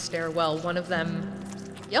me in the stairwell. One of them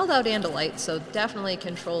yelled out Andalite, so definitely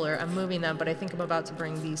controller. I'm moving them, but I think I'm about to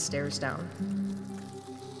bring these stairs down.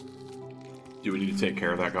 Do we need to take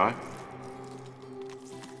care of that guy?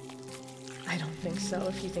 I don't think so.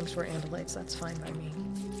 If he thinks we're Andalites, that's fine by me.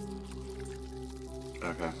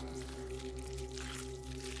 Okay.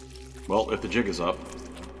 Well, if the jig is up,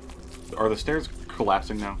 are the stairs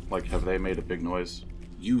collapsing now? Like, have they made a big noise?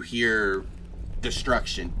 You hear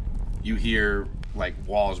destruction. You hear, like,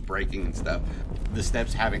 walls breaking and stuff. The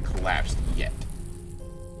steps haven't collapsed yet.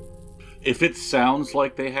 If it sounds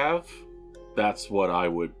like they have, that's what I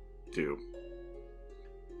would do.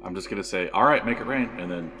 I'm just gonna say, all right, make it rain,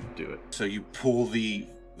 and then do it. So you pull the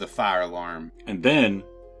fire alarm. And then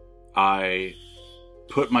I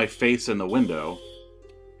put my face in the window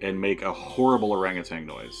and make a horrible orangutan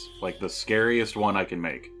noise. Like the scariest one I can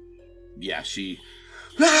make. Yeah,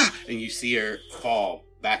 and you see her fall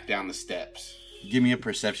back down the steps. Give me a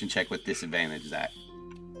perception check with disadvantage, Zach.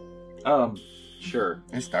 Sure.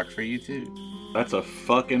 It's dark for you, too. That's a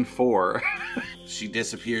fucking 4. She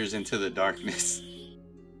disappears into the darkness.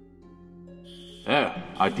 Yeah,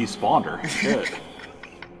 I despawned her. Shit.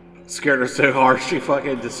 Scared her so hard she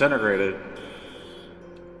fucking disintegrated.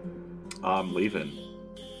 I'm leaving.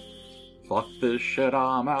 Fuck this shit,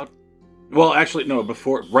 I'm out. Well, actually, no,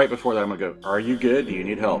 right before that, I'm gonna go, are you good? Do you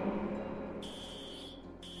need help?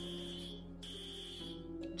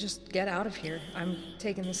 Just get out of here. I'm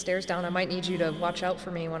taking the stairs down. I might need you to watch out for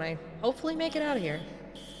me when I hopefully make it out of here.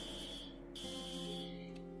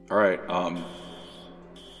 Alright,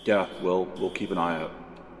 yeah, we'll keep an eye out.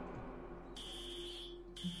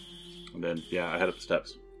 And then, yeah, I head up the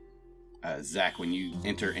steps. Zach, when you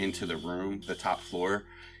enter into the room, the top floor,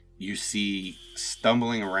 you see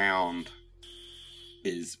stumbling around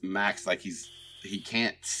is Max. Like he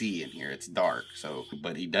can't see in here. It's dark.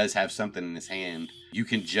 But he does have something in his hand. You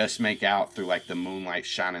can just make out through like the moonlight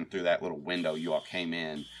shining through that little window you all came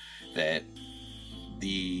in that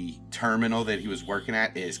the terminal that he was working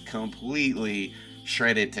at is completely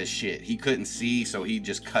shredded to shit. He couldn't see, so he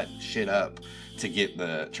just cut shit up to get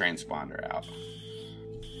the transponder out.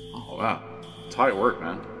 Oh, wow. Tight work,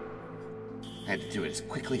 man. I had to do it as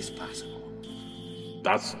quickly as possible.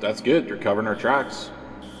 That's good. You're covering our tracks.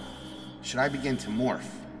 Should I begin to morph?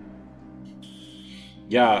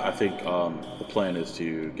 Yeah, I think the plan is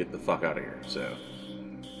to get the fuck out of here. So,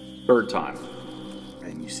 bird time.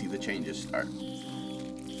 And you see the changes start.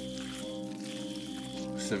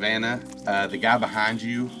 Savannah, the guy behind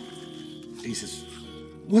you, he says,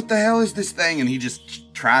 "What the hell is this thing?" And he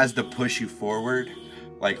just tries to push you forward,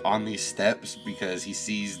 like on these steps, because he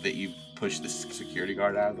sees that you pushed the security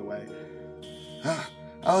guard out of the way.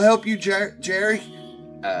 I'll help you, Jerry.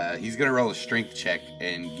 He's gonna roll a strength check,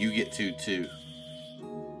 and you get to 2.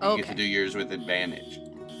 You get to do yours with advantage.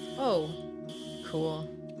 Oh, cool.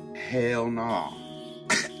 Hell no.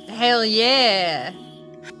 Hell yeah.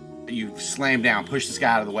 You slam down, push this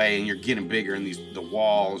guy out of the way, and you're getting bigger, and the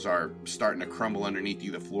walls are starting to crumble underneath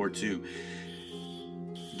you, the floor too.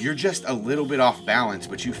 You're just a little bit off balance,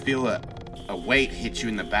 but you feel a weight hit you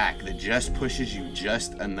in the back that just pushes you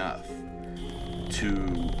just enough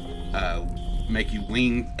to make you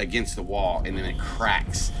lean against the wall, and then it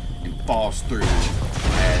cracks and falls through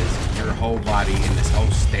as your whole body in this whole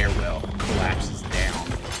stairwell collapses down.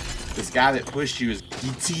 This guy that pushed you,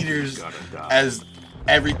 he teeters as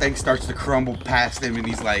everything starts to crumble past him, and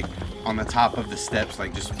he's like on the top of the steps,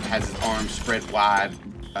 like just has his arms spread wide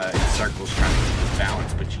in circles trying to keep his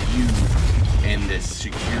balance. But you and this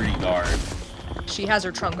security guard, she has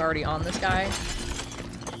her trunk already on this guy,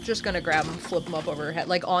 just gonna grab him, flip him up over her head,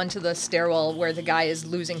 like onto the stairwell where the guy is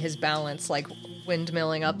losing his balance, like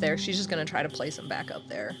windmilling up there. She's just gonna try to place him back up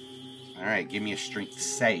there. All right, give me a strength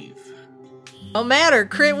save. No matter,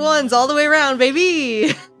 crit ones all the way around,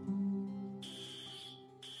 baby.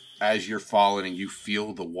 As you're falling and you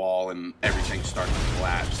feel the wall and everything starting to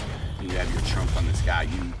collapse, and you have your trunk on this guy,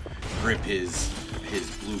 you grip his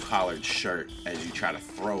blue-collared shirt as you try to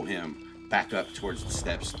throw him back up towards the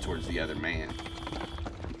steps towards the other man.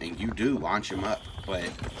 And you do launch him up, but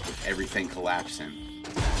with everything collapsing,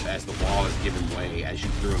 as the wall is giving way, as you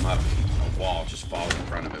threw him up, a wall just falls in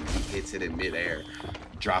front of him. He hits it in midair,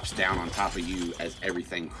 drops down on top of you as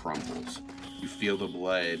everything crumbles. You feel the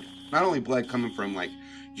blood, not only blood coming from like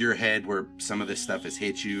your head where some of this stuff has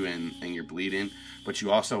hit you and you're bleeding, but you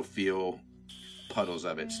also feel puddles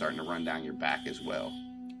of it starting to run down your back as well.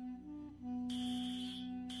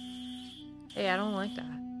 Hey, I don't like that.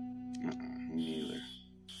 Me neither.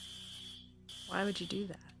 Why would you do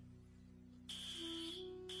that?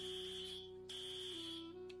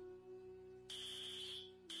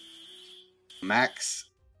 Max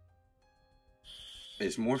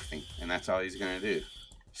is morphing, and that's all he's gonna do.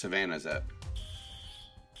 Savannah's up.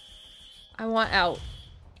 I want out.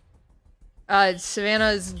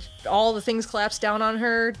 Savannah's, all the things collapse down on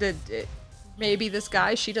her. Maybe this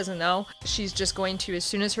guy, she doesn't know. She's just going to, as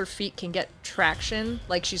soon as her feet can get traction,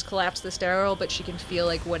 like she's collapsed the stairwell, but she can feel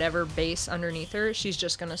like whatever base underneath her, she's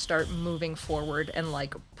just gonna start moving forward and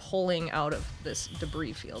like pulling out of this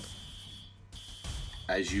debris field.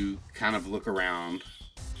 As you kind of look around,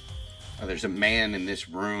 there's a man in this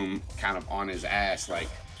room kind of on his ass, like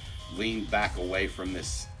leaned back away from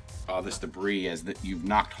all this debris as you've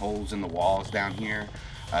knocked holes in the walls down here.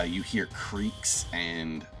 You hear creaks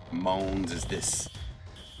and moans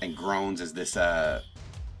and groans as this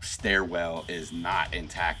stairwell is not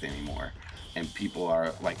intact anymore, and people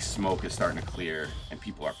are like, smoke is starting to clear and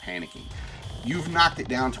people are panicking. You've knocked it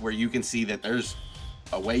down to where you can see that there's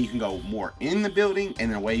a way you can go more in the building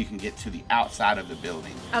and a way you can get to the outside of the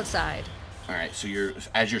building. Outside. All right, so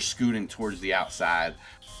as you're scooting towards the outside,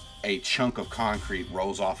 a chunk of concrete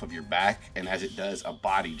rolls off of your back, and as it does, a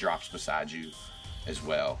body drops beside you as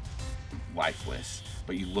well, lifeless.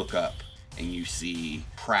 But you look up and you see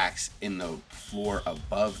cracks in the floor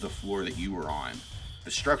above the floor that you were on.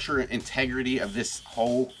 The structure and integrity of this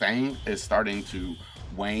whole thing is starting to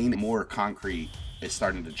wane. More concrete is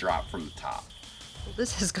starting to drop from the top. Well,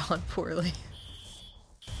 this has gone poorly.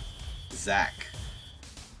 Zach,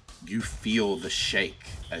 you feel the shake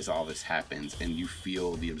as all this happens, and you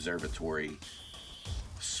feel the observatory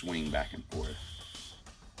swing back and forth.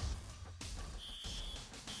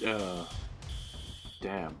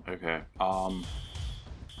 Damn. Okay.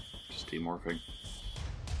 Just demorphing.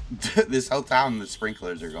 This whole time the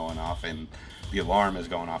sprinklers are going off and the alarm is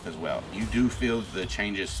going off as well. You do feel the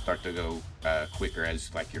changes start to go quicker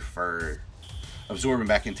as like your fur absorbing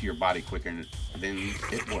back into your body quicker than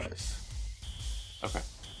it was. Okay.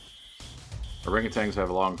 Orangutans have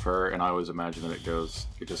long fur, and I always imagine that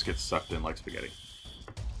it just gets sucked in like spaghetti,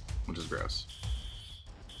 which is gross.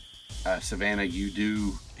 Savannah, you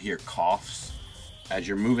do hear coughs. As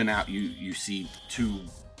you're moving out, you see two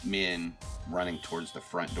men running towards the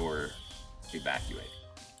front door, evacuating.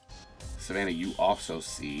 Savannah, you also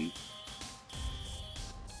see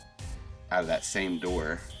out of that same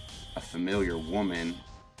door a familiar woman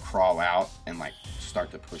crawl out and like start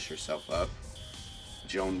to push herself up.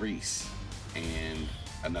 Joan Reese and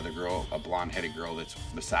another girl, a blonde-headed girl that's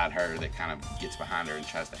beside her that kind of gets behind her and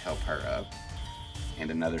tries to help her up,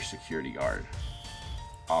 and another security guard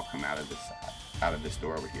all come out of this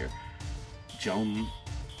door over here. Joan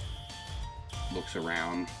looks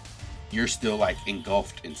around. You're still like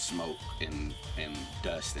engulfed in smoke and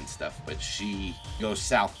dust and stuff, but she goes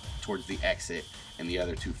south towards the exit, and the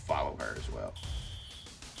other two follow her as well.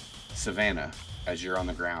 Savannah, as you're on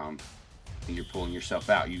the ground and you're pulling yourself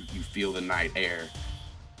out, you feel the night air.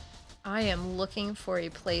 I am looking for a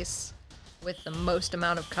place with the most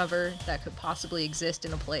amount of cover that could possibly exist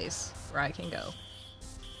in a place where I can go.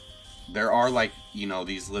 There are like,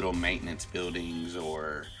 these little maintenance buildings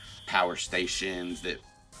or power stations that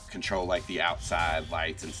control like the outside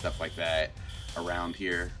lights and stuff like that around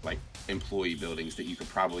here, like employee buildings that you could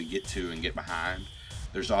probably get to and get behind.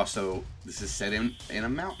 There's also, this is set in a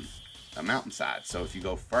mountainside, so if you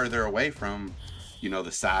go further away from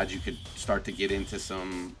the sides, you could start to get into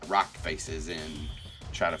some rock faces and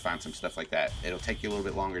try to find some stuff like that. It'll take you a little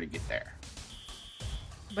bit longer to get there.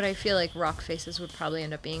 But I feel like rock faces would probably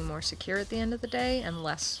end up being more secure at the end of the day and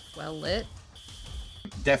less well lit.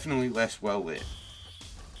 Definitely less well lit.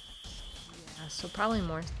 Yeah, so probably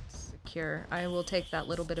more secure. secure. I will take that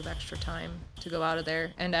little bit of extra time to go out of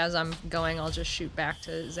there. And as I'm going, I'll just shoot back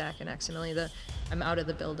to Zach and Eximily. I'm out of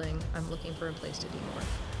the building. I'm looking for a place to demorph.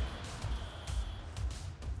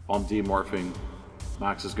 I'm demorphing.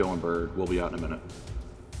 Max is going bird. We'll be out in a minute.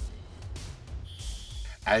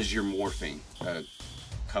 As you're morphing, a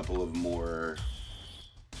couple of more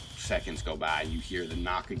seconds go by. You hear the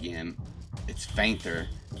knock again. It's fainter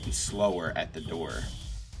and slower at the door.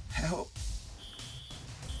 Help.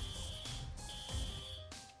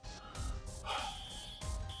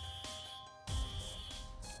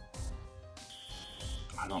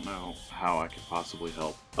 I don't know how I could possibly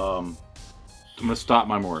help. I'm gonna stop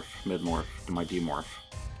my morph, mid-morph, my demorph.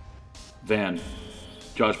 Van,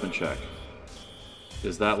 judgment check.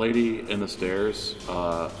 Is that lady in the stairs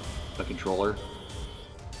a controller?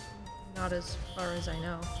 Not as far as I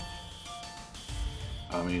know.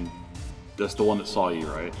 I mean, that's the one that saw you,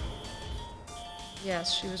 right?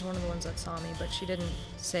 Yes, she was one of the ones that saw me, but she didn't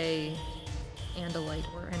say Andalite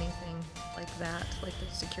or anything like that, like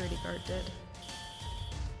the security guard did.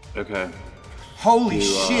 Okay. Holy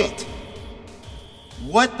shit!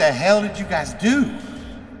 What the hell did you guys do?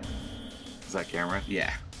 Is that Cameron?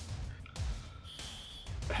 Yeah.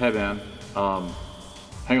 Hey, man.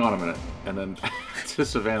 Hang on a minute. And then to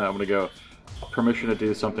Savannah, I'm gonna go, permission to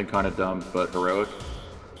do something kind of dumb but heroic.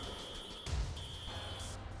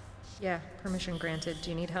 Yeah, permission granted. Do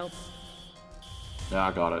you need help? Yeah,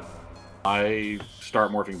 I got it. I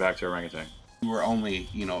start morphing back to orangutan. You were only,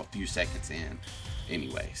 a few seconds in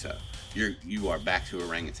anyway, so you are back to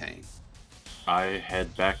orangutan. I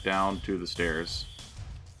head back down to the stairs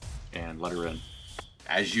and let her in.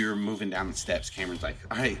 As you're moving down the steps, Cameron's like,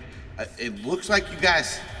 all right, it looks like you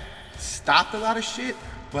guys stopped a lot of shit,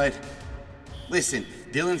 but listen,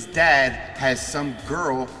 Dylan's dad has some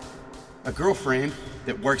a girlfriend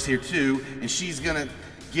that works here too, and she's gonna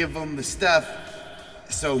give him the stuff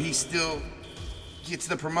so he still gets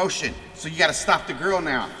the promotion. So you gotta stop the girl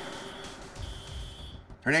now.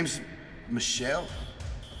 Her name's Michelle.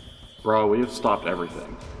 Bro, we have stopped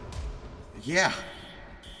everything. Yeah.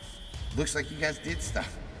 Looks like you guys did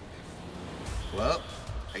stuff. Well,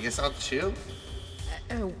 I guess I'll chill.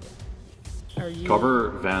 Oh, are you... Cover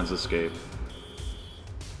Van's escape.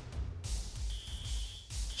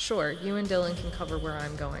 Sure, you and Dylan can cover where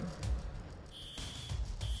I'm going.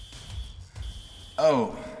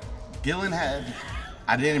 Oh,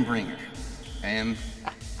 I didn't bring her. And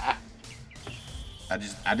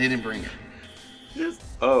I didn't bring her.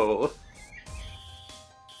 Oh.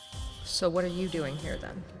 So what are you doing here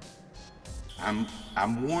then?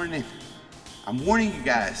 I'm warning you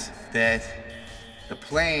guys that the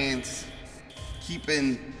plans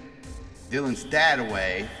keeping Dylan's dad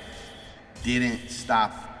away didn't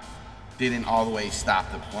all the way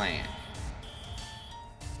stop the plan.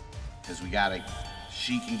 Because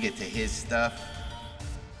she can get to his stuff,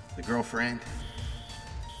 the girlfriend.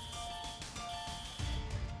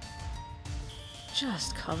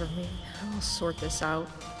 Just cover me. I'll sort this out.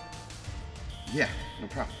 Yeah, no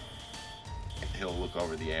problem. He'll look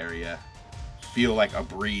over the area, feel like a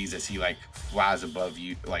breeze as he flies above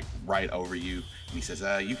you, right over you, and he says,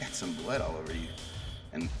 you got some blood all over you,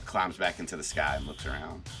 and climbs back into the sky and looks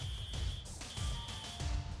around.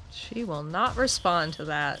 She will not respond to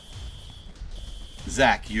that.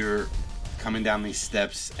 Zach, you're coming down these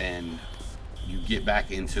steps and you get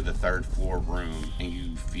back into the third floor room and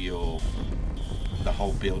you feel the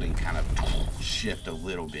whole building kind of shift a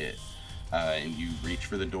little bit. And you reach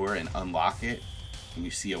for the door and unlock it, and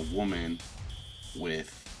you see a woman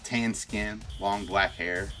with tan skin, long black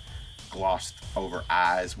hair, glossed over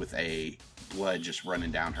eyes with a blood just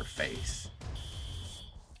running down her face.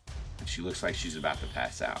 And she looks like she's about to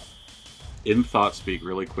pass out. In thought speak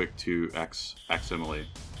really quick to Emily.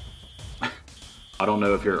 I don't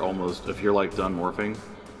know if you're done morphing.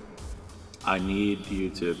 I need you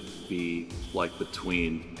to be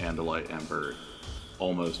between Andalite and Bird.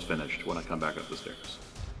 Almost finished when I come back up the stairs.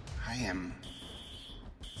 I am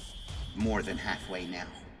more than halfway now.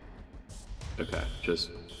 Okay, just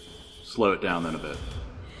slow it down then a bit.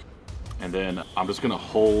 And then I'm just gonna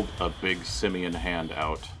hold a big simian hand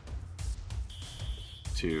out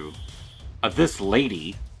to this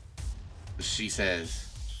lady. She says,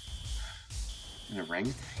 an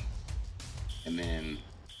orangutan? And then,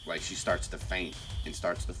 she starts to faint and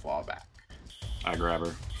starts to fall back. I grab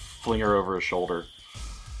her, fling her over her shoulder.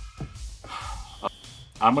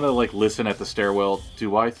 I'm gonna listen at the stairwell.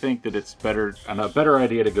 Do I think that it's a better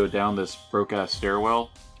idea to go down this broke ass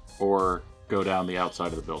stairwell or go down the outside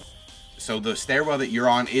of the building? So the stairwell that you're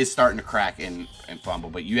on is starting to crack and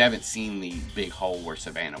fumble, but you haven't seen the big hole where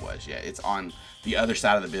Savannah was yet. It's on the other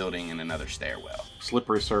side of the building in another stairwell.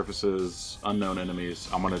 Slippery surfaces, unknown enemies.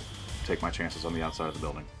 I'm going to take my chances on the outside of the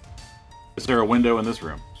building. Is there a window in this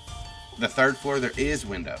room? The third floor, there is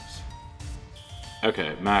windows.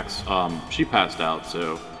 Okay, Max, she passed out,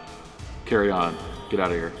 so carry on. Get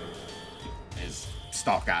out of here. His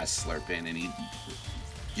stalk eyes slurp in, and he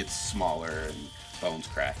gets smaller and bones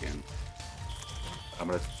cracking. I'm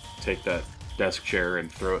going to take that desk chair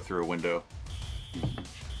and throw it through a window.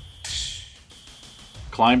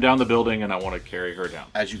 Climb down the building, and I want to carry her down.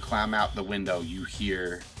 As you climb out the window, you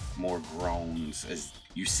hear more groans as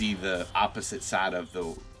you see the opposite side of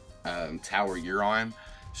the tower you're on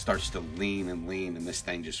starts to lean, and this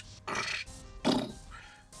thing just...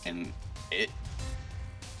 And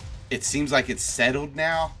it seems like it's settled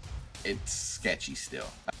now. It's sketchy still.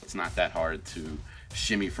 It's not that hard to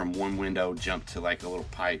shimmy from one window, jump to like a little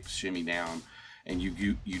pipe, shimmy down, and you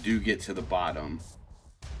do get to the bottom.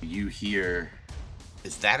 You hear...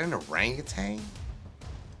 Is that an orangutan?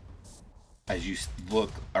 As you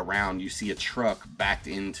look around, you see a truck backed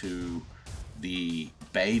into the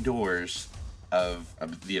bay doors of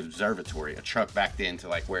the observatory. A truck backed into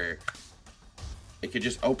like where it could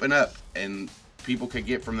just open up and people could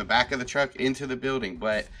get from the back of the truck into the building,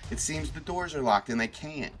 but it seems the doors are locked and they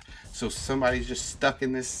can't. So somebody's just stuck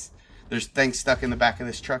in this. There's things stuck in the back of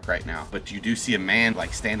this truck right now. But you do see a man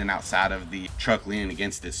like standing outside of the truck, leaning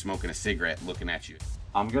against it, smoking a cigarette, looking at you.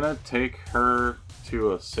 I'm gonna take her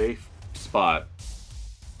to a safe spot.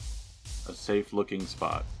 A safe looking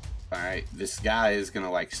spot. Alright, this guy is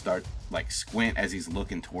gonna like start like squint as he's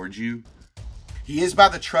looking towards you. He is by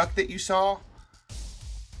the truck that you saw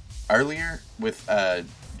earlier with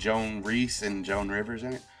Joan Reese and Joan Rivers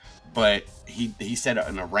in it. But he said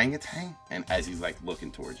an orangutan, and as he's like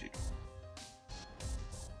looking towards you.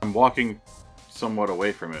 I'm walking somewhat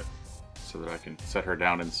away from it so that I can set her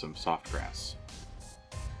down in some soft grass.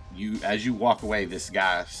 As you walk away, this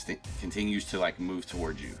guy continues to like move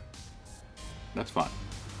towards you, That's fine.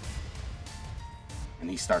 and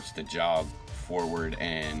he starts to jog forward,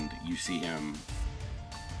 and you see him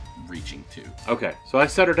reaching too. Okay, so I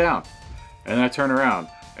set her down, and then I turn around,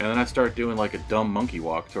 and then I start doing like a dumb monkey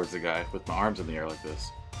walk towards the guy with my arms in the air like this.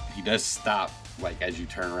 He does stop like as you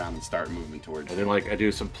turn around and start moving towards And you. then like I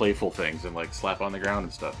do some playful things and like slap on the ground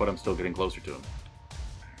and stuff, but I'm still getting closer to him.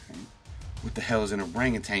 What the hell is an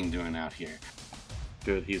orangutan doing out here?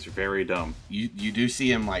 Good, he's very dumb. You do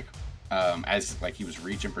see him like as like he was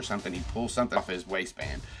reaching for something. He pulls something off his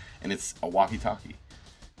waistband, and it's a walkie-talkie.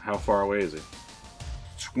 How far away is he?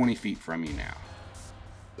 20 feet from you now.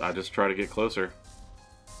 I just try to get closer.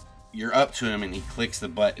 You're up to him, and he clicks the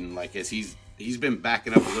button like as he's been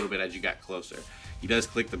backing up a little bit as you got closer. He does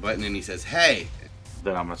click the button, and he says, "Hey!"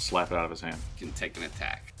 Then I'm gonna slap it out of his hand. You can take an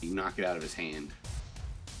attack. You knock it out of his hand.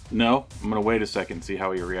 No, I'm gonna wait a second, see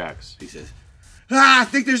how he reacts. He says, "Ah, I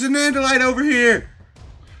think there's an Andalite over here."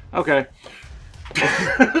 Okay.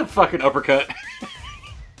 Fucking uppercut.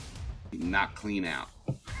 Knock clean out.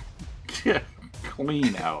 Yeah,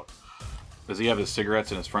 clean out. Does he have his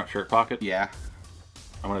cigarettes in his front shirt pocket? Yeah.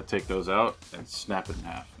 I'm gonna take those out and snap it in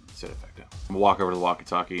half and set it back down. I'm gonna walk over to the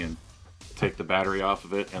walkie-talkie and take the battery off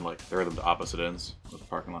of it and like throw them to opposite ends of the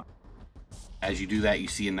parking lot. As you do that, you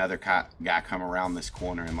see another guy come around this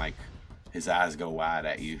corner, and like his eyes go wide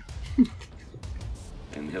at you.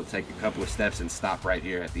 And he'll take a couple of steps and stop right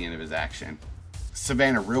here at the end of his action.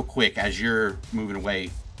 Savannah, real quick, as you're moving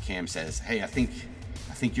away, Cam says, "Hey, I think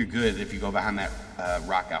you're good if you go behind that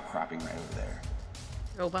rock outcropping right over there."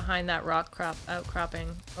 Go behind that rock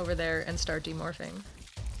outcropping over there and start demorphing.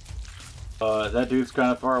 That dude's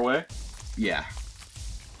kind of far away. Yeah,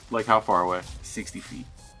 Like how far away? 60 feet.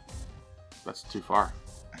 That's too far.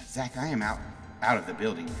 Zach, I am out of the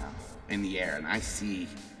building now, in the air, and I see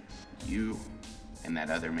you and that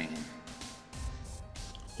other man.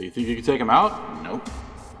 Do you think you can take him out? Nope.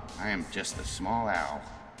 I am just a small owl.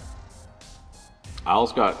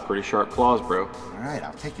 Owl's got pretty sharp claws, bro. Alright,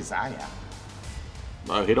 I'll take his eye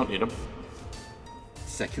out. He don't need him. A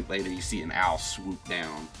second later, you see an owl swoop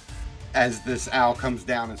down. As this owl comes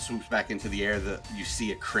down and swoops back into the air, you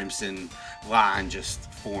see a crimson line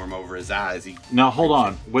just form over his eyes. Now hold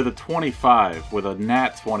on. With a 25, with a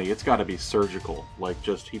nat 20, it's got to be surgical. Like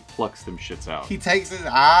just he plucks them shits out. He takes his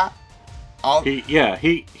eye. He All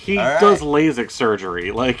does right. LASIK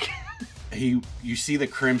surgery. Like You see the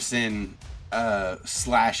crimson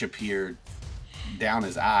slash appear down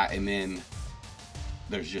his eye, and then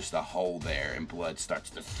there's just a hole there, and blood starts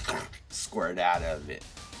to squirt out of it.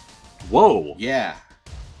 whoa. Yeah,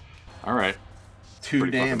 All right. 2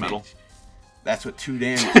 Pretty fucking damage. metal. That's what 2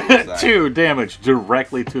 damage looks like. 2 damage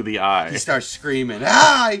directly to the eye. He starts screaming.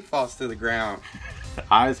 Ah! He falls to the ground.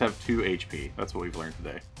 Eyes have 2 HP. That's what we've learned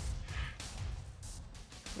today.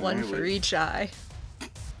 One for each eye.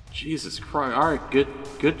 Jesus Christ. Alright,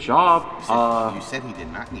 good job. You said he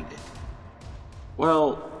did not need it.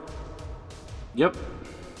 Well, yep.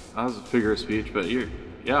 That was a figure of speech, but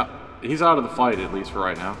yeah, he's out of the fight, at least for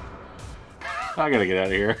right now. I gotta get out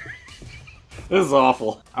of here. This is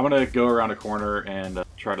awful. I'm gonna go around a corner and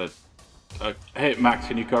try to... hey, Max,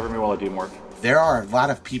 can you cover me while I do more? There are a lot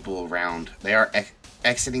of people around. They are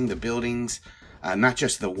exiting the buildings, not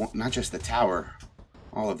just the tower,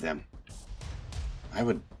 all of them. I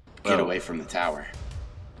would get away from the tower.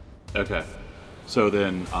 Okay. So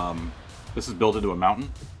then, this is built into a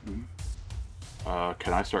mountain? Mm-hmm.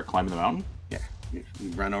 Can I start climbing the mountain? Yeah. You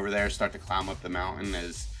run over there, start to climb up the mountain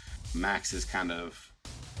as Max is kind of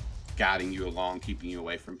guiding you along, keeping you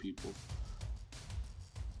away from people.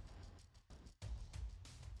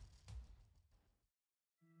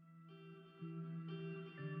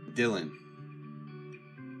 Dylan,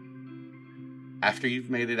 after you've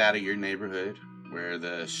made it out of your neighborhood where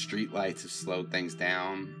the street lights have slowed things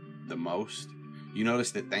down the most, you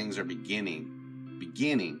notice that things are beginning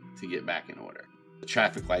to get back in order. The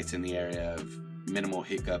traffic lights in the area have minimal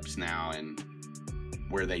hiccups now, and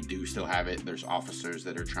where they do still have it, there's officers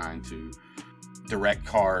that are trying to direct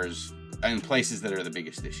cars in places that are the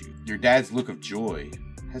biggest issue. Your dad's look of joy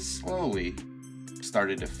has slowly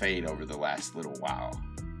started to fade over the last little while.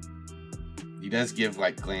 He does give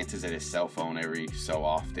glances at his cell phone every so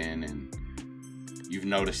often, and you've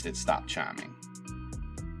noticed it stop chiming.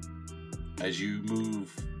 As you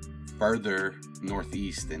move further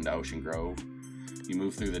northeast into Ocean Grove, you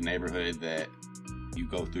move through the neighborhood that you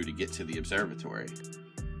go through to get to the observatory.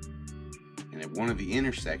 And at one of the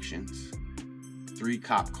intersections, 3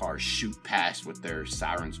 cop cars shoot past with their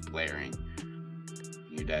sirens blaring.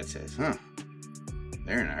 Your dad says,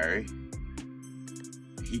 they're in a hurry.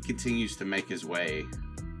 He continues to make his way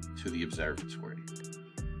to the observatory.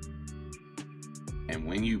 And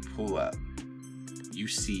when you pull up, you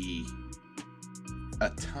see a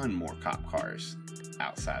ton more cop cars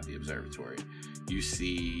outside the observatory. You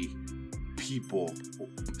see people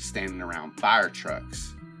standing around fire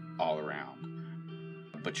trucks all around.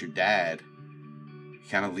 But your dad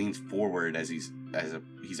kind of leans forward as he's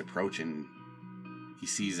approaching. He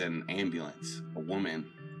sees an ambulance, a woman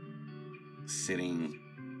sitting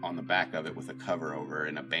on the back of it with a cover over her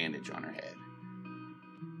and a bandage on her head.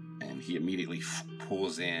 And he immediately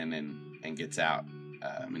pulls in and gets out.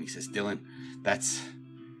 And he says, Dylan, that's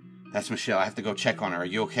Michelle. I have to go check on her. Are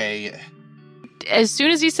you okay? As soon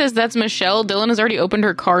as he says that's Michelle, Dylan has already opened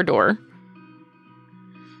her car door.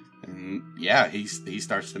 And yeah, he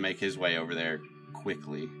starts to make his way over there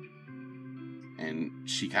quickly. And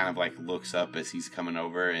she kind of looks up as he's coming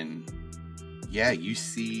over, and yeah, you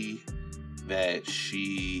see that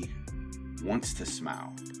she wants to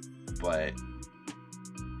smile, but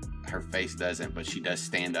her face doesn't, but she does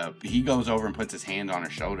stand up. He goes over and puts his hand on her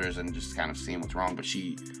shoulders and just kind of seeing what's wrong, but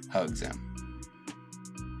she hugs him.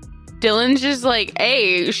 Dylan's just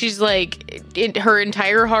hey, she's her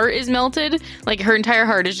entire heart is melted. Her entire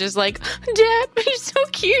heart is just Dad, he's so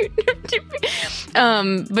cute.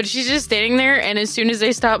 But she's just standing there, and as soon as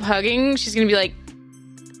they stop hugging, she's gonna be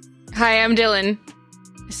hi, I'm Dylan.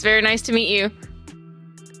 It's very nice to meet you.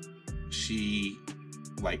 She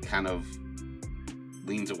kind of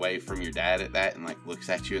leans away from your dad at that and looks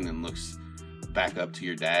at you and then looks back up to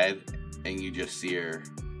your dad, and you just see her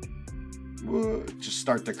just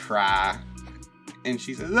start to cry. And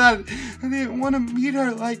she says, I didn't want to meet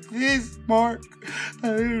her like this, Mark. I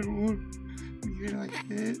didn't want to meet her like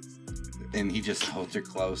this. And he just holds her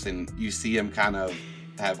close, and you see him kind of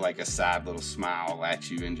have a side little smile at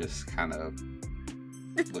you and just kind of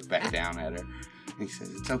look back down at her. And he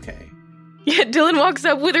says, it's okay. Yeah, Dylan walks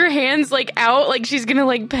up with her hands out, she's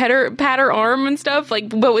gonna pat her arm and stuff,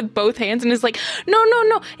 but with both hands, and is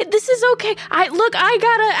no, this is okay. I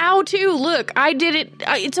got a ow too. Look, I did it.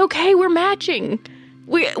 It's okay. We're matching.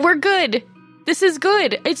 We're good. This is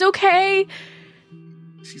good. It's okay.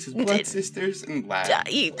 She says, blood sisters, and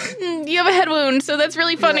laughs. You have a head wound, so that's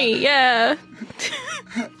really funny. Yeah.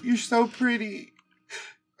 You're so pretty.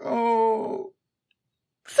 Oh.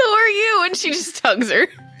 So are you, and she just hugs her.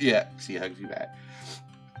 Yeah, she hugs you back.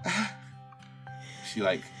 She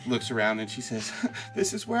looks around and she says,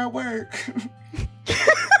 this is where I work.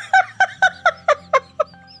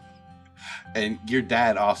 And your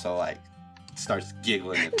dad also starts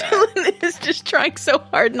giggling at that. Dylan is just trying so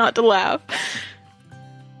hard not to laugh.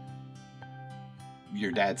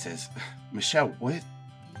 Your dad says, Michelle,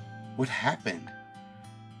 what What happened?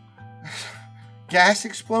 Gas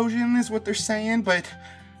explosion is what they're saying, but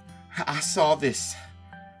I saw this.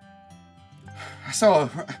 I saw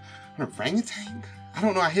an orangutan. I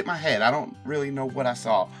don't know. I hit my head. I don't really know what I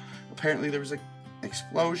saw. Apparently there was an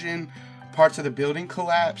explosion. Parts of the building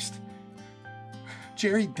collapsed.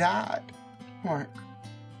 Jerry died. Mark.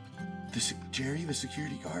 Jerry, the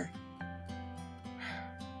security guard.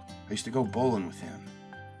 I used to go bowling with him.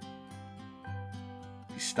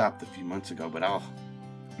 He stopped a few months ago, but I'll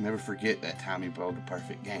never forget that time he bowled the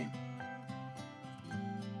perfect game.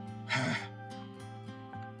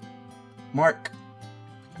 Mark,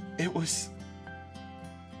 it was...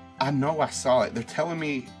 I know I saw it. They're telling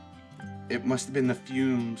me it must have been the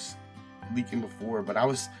fumes leaking before, but I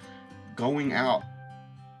was going out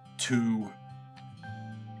to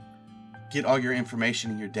get all your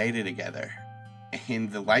information and your data together,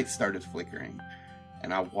 and the light started flickering,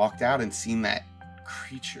 and I walked out and seen that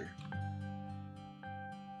creature,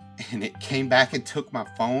 and it came back and took my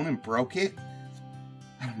phone and broke it.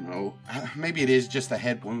 I don't know, maybe it is just a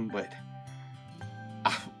head wound, but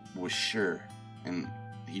I was sure. And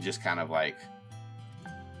he just kind of like,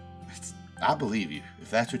 I believe you. If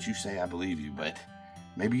that's what you say, I believe you, but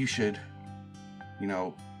maybe you should,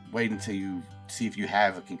 wait until you see if you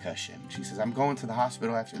have a concussion. She says, I'm going to the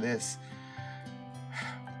hospital after this.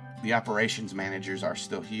 The operations managers are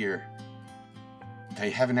still here. They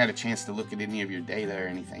haven't had a chance to look at any of your data or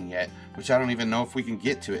anything yet, which I don't even know if we can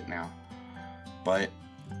get to it now. But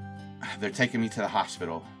they're taking me to the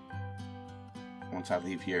hospital once I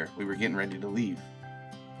leave here. We were getting ready to leave.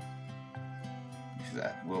 He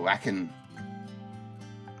says, well,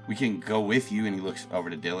 we can go with you. And he looks over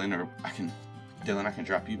to Dylan, or I can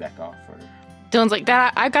drop you back off. Or Dylan's like,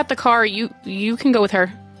 Dad, I got the car. You can go with her.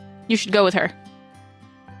 You should go with her.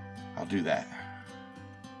 I'll do that.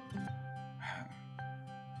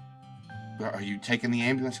 Are you taking the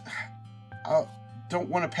ambulance? I don't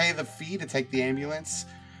want to pay the fee to take the ambulance,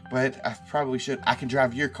 but I probably should. I can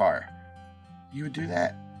drive your car. You would do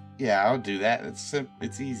that? Yeah, I'll do that. It's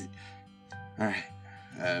easy. All right.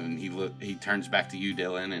 He turns back to you,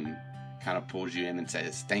 Dylan, and kind of pulls you in and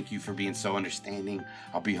says, thank you for being so understanding.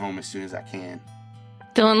 I'll be home as soon as I can.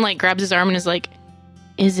 Dylan grabs his arm and is like,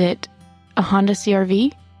 is it a Honda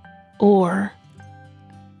CR-V or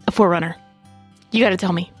a 4Runner? You gotta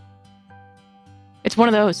tell me. It's one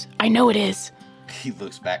of those. I know it is. He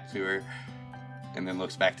looks back to her and then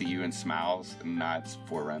looks back to you and smiles and nods.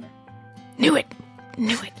 4Runner. Knew it.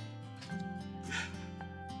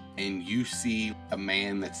 And you see a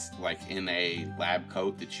man that's in a lab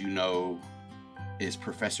coat that you know is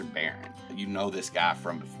Professor Barron. You know this guy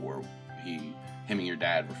from before. Him and your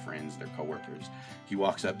dad were friends. They're coworkers. He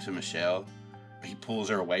walks up to Michelle. He pulls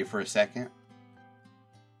her away for a second.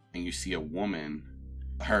 And you see a woman.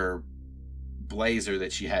 Her blazer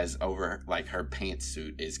that she has over her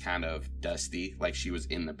pantsuit is kind of dusty, like she was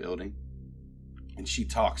in the building. And she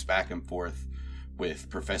talks back and forth with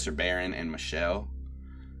Professor Barron and Michelle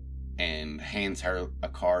and hands her a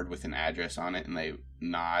card with an address on it, and they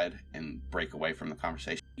nod and break away from the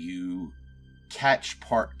conversation. You catch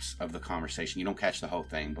parts of the conversation. You don't catch the whole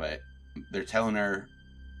thing, but they're telling her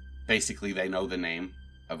basically they know the name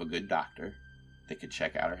of a good doctor. They could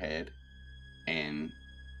check out her head and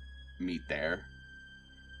meet there.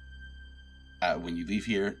 When you leave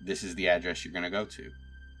here, this is the address you're going to go to.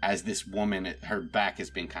 As this woman, her back has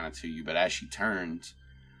been kind of to you, but as she turns,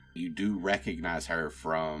 you do recognize her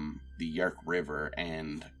from the Yerk River,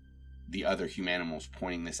 and the other humanimals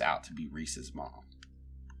pointing this out to be Reese's mom.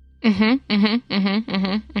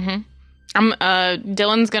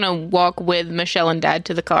 Dylan's gonna walk with Michelle and Dad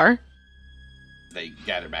to the car. They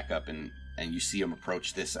gather back up, and you see them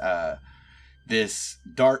approach this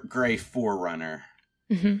dark gray 4Runner.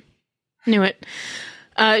 Knew it.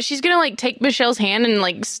 She's gonna take Michelle's hand and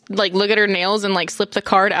look at her nails and slip the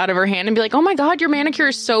card out of her hand and be like, "Oh my God, your manicure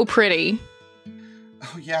is so pretty."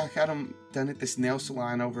 Oh yeah, I got them done at this nail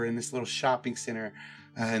salon over in this little shopping center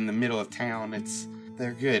in the middle of town.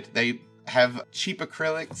 They're good. They have cheap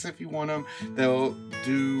acrylics if you want them. They'll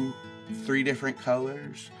do 3 different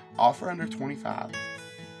colors. All for under $25.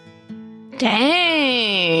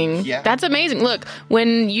 Dang. Yeah. That's amazing. Look,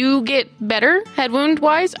 when you get better head wound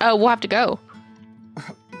wise, we'll have to go.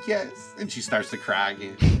 Yes. And she starts to cry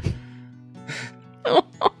again.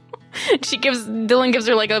 Dylan gives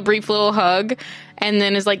her a brief little hug and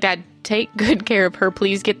then is like, Dad, take good care of her.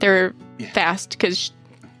 Please get there fast because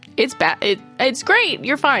it's bad. It's great.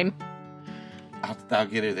 You're fine. I'll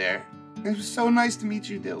get her there. It was so nice to meet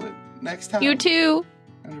you, Dylan. Next time. You too.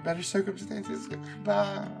 Under better circumstances.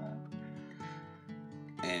 Bye.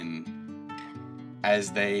 And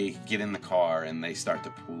As they get in the car and they start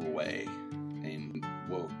to pull away, and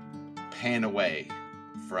we'll pan away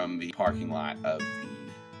from the parking lot of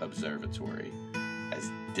the observatory as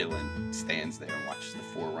Dylan stands there and watches the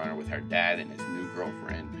Forerunner with her dad and his new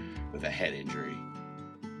girlfriend with a head injury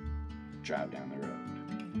drive down the road.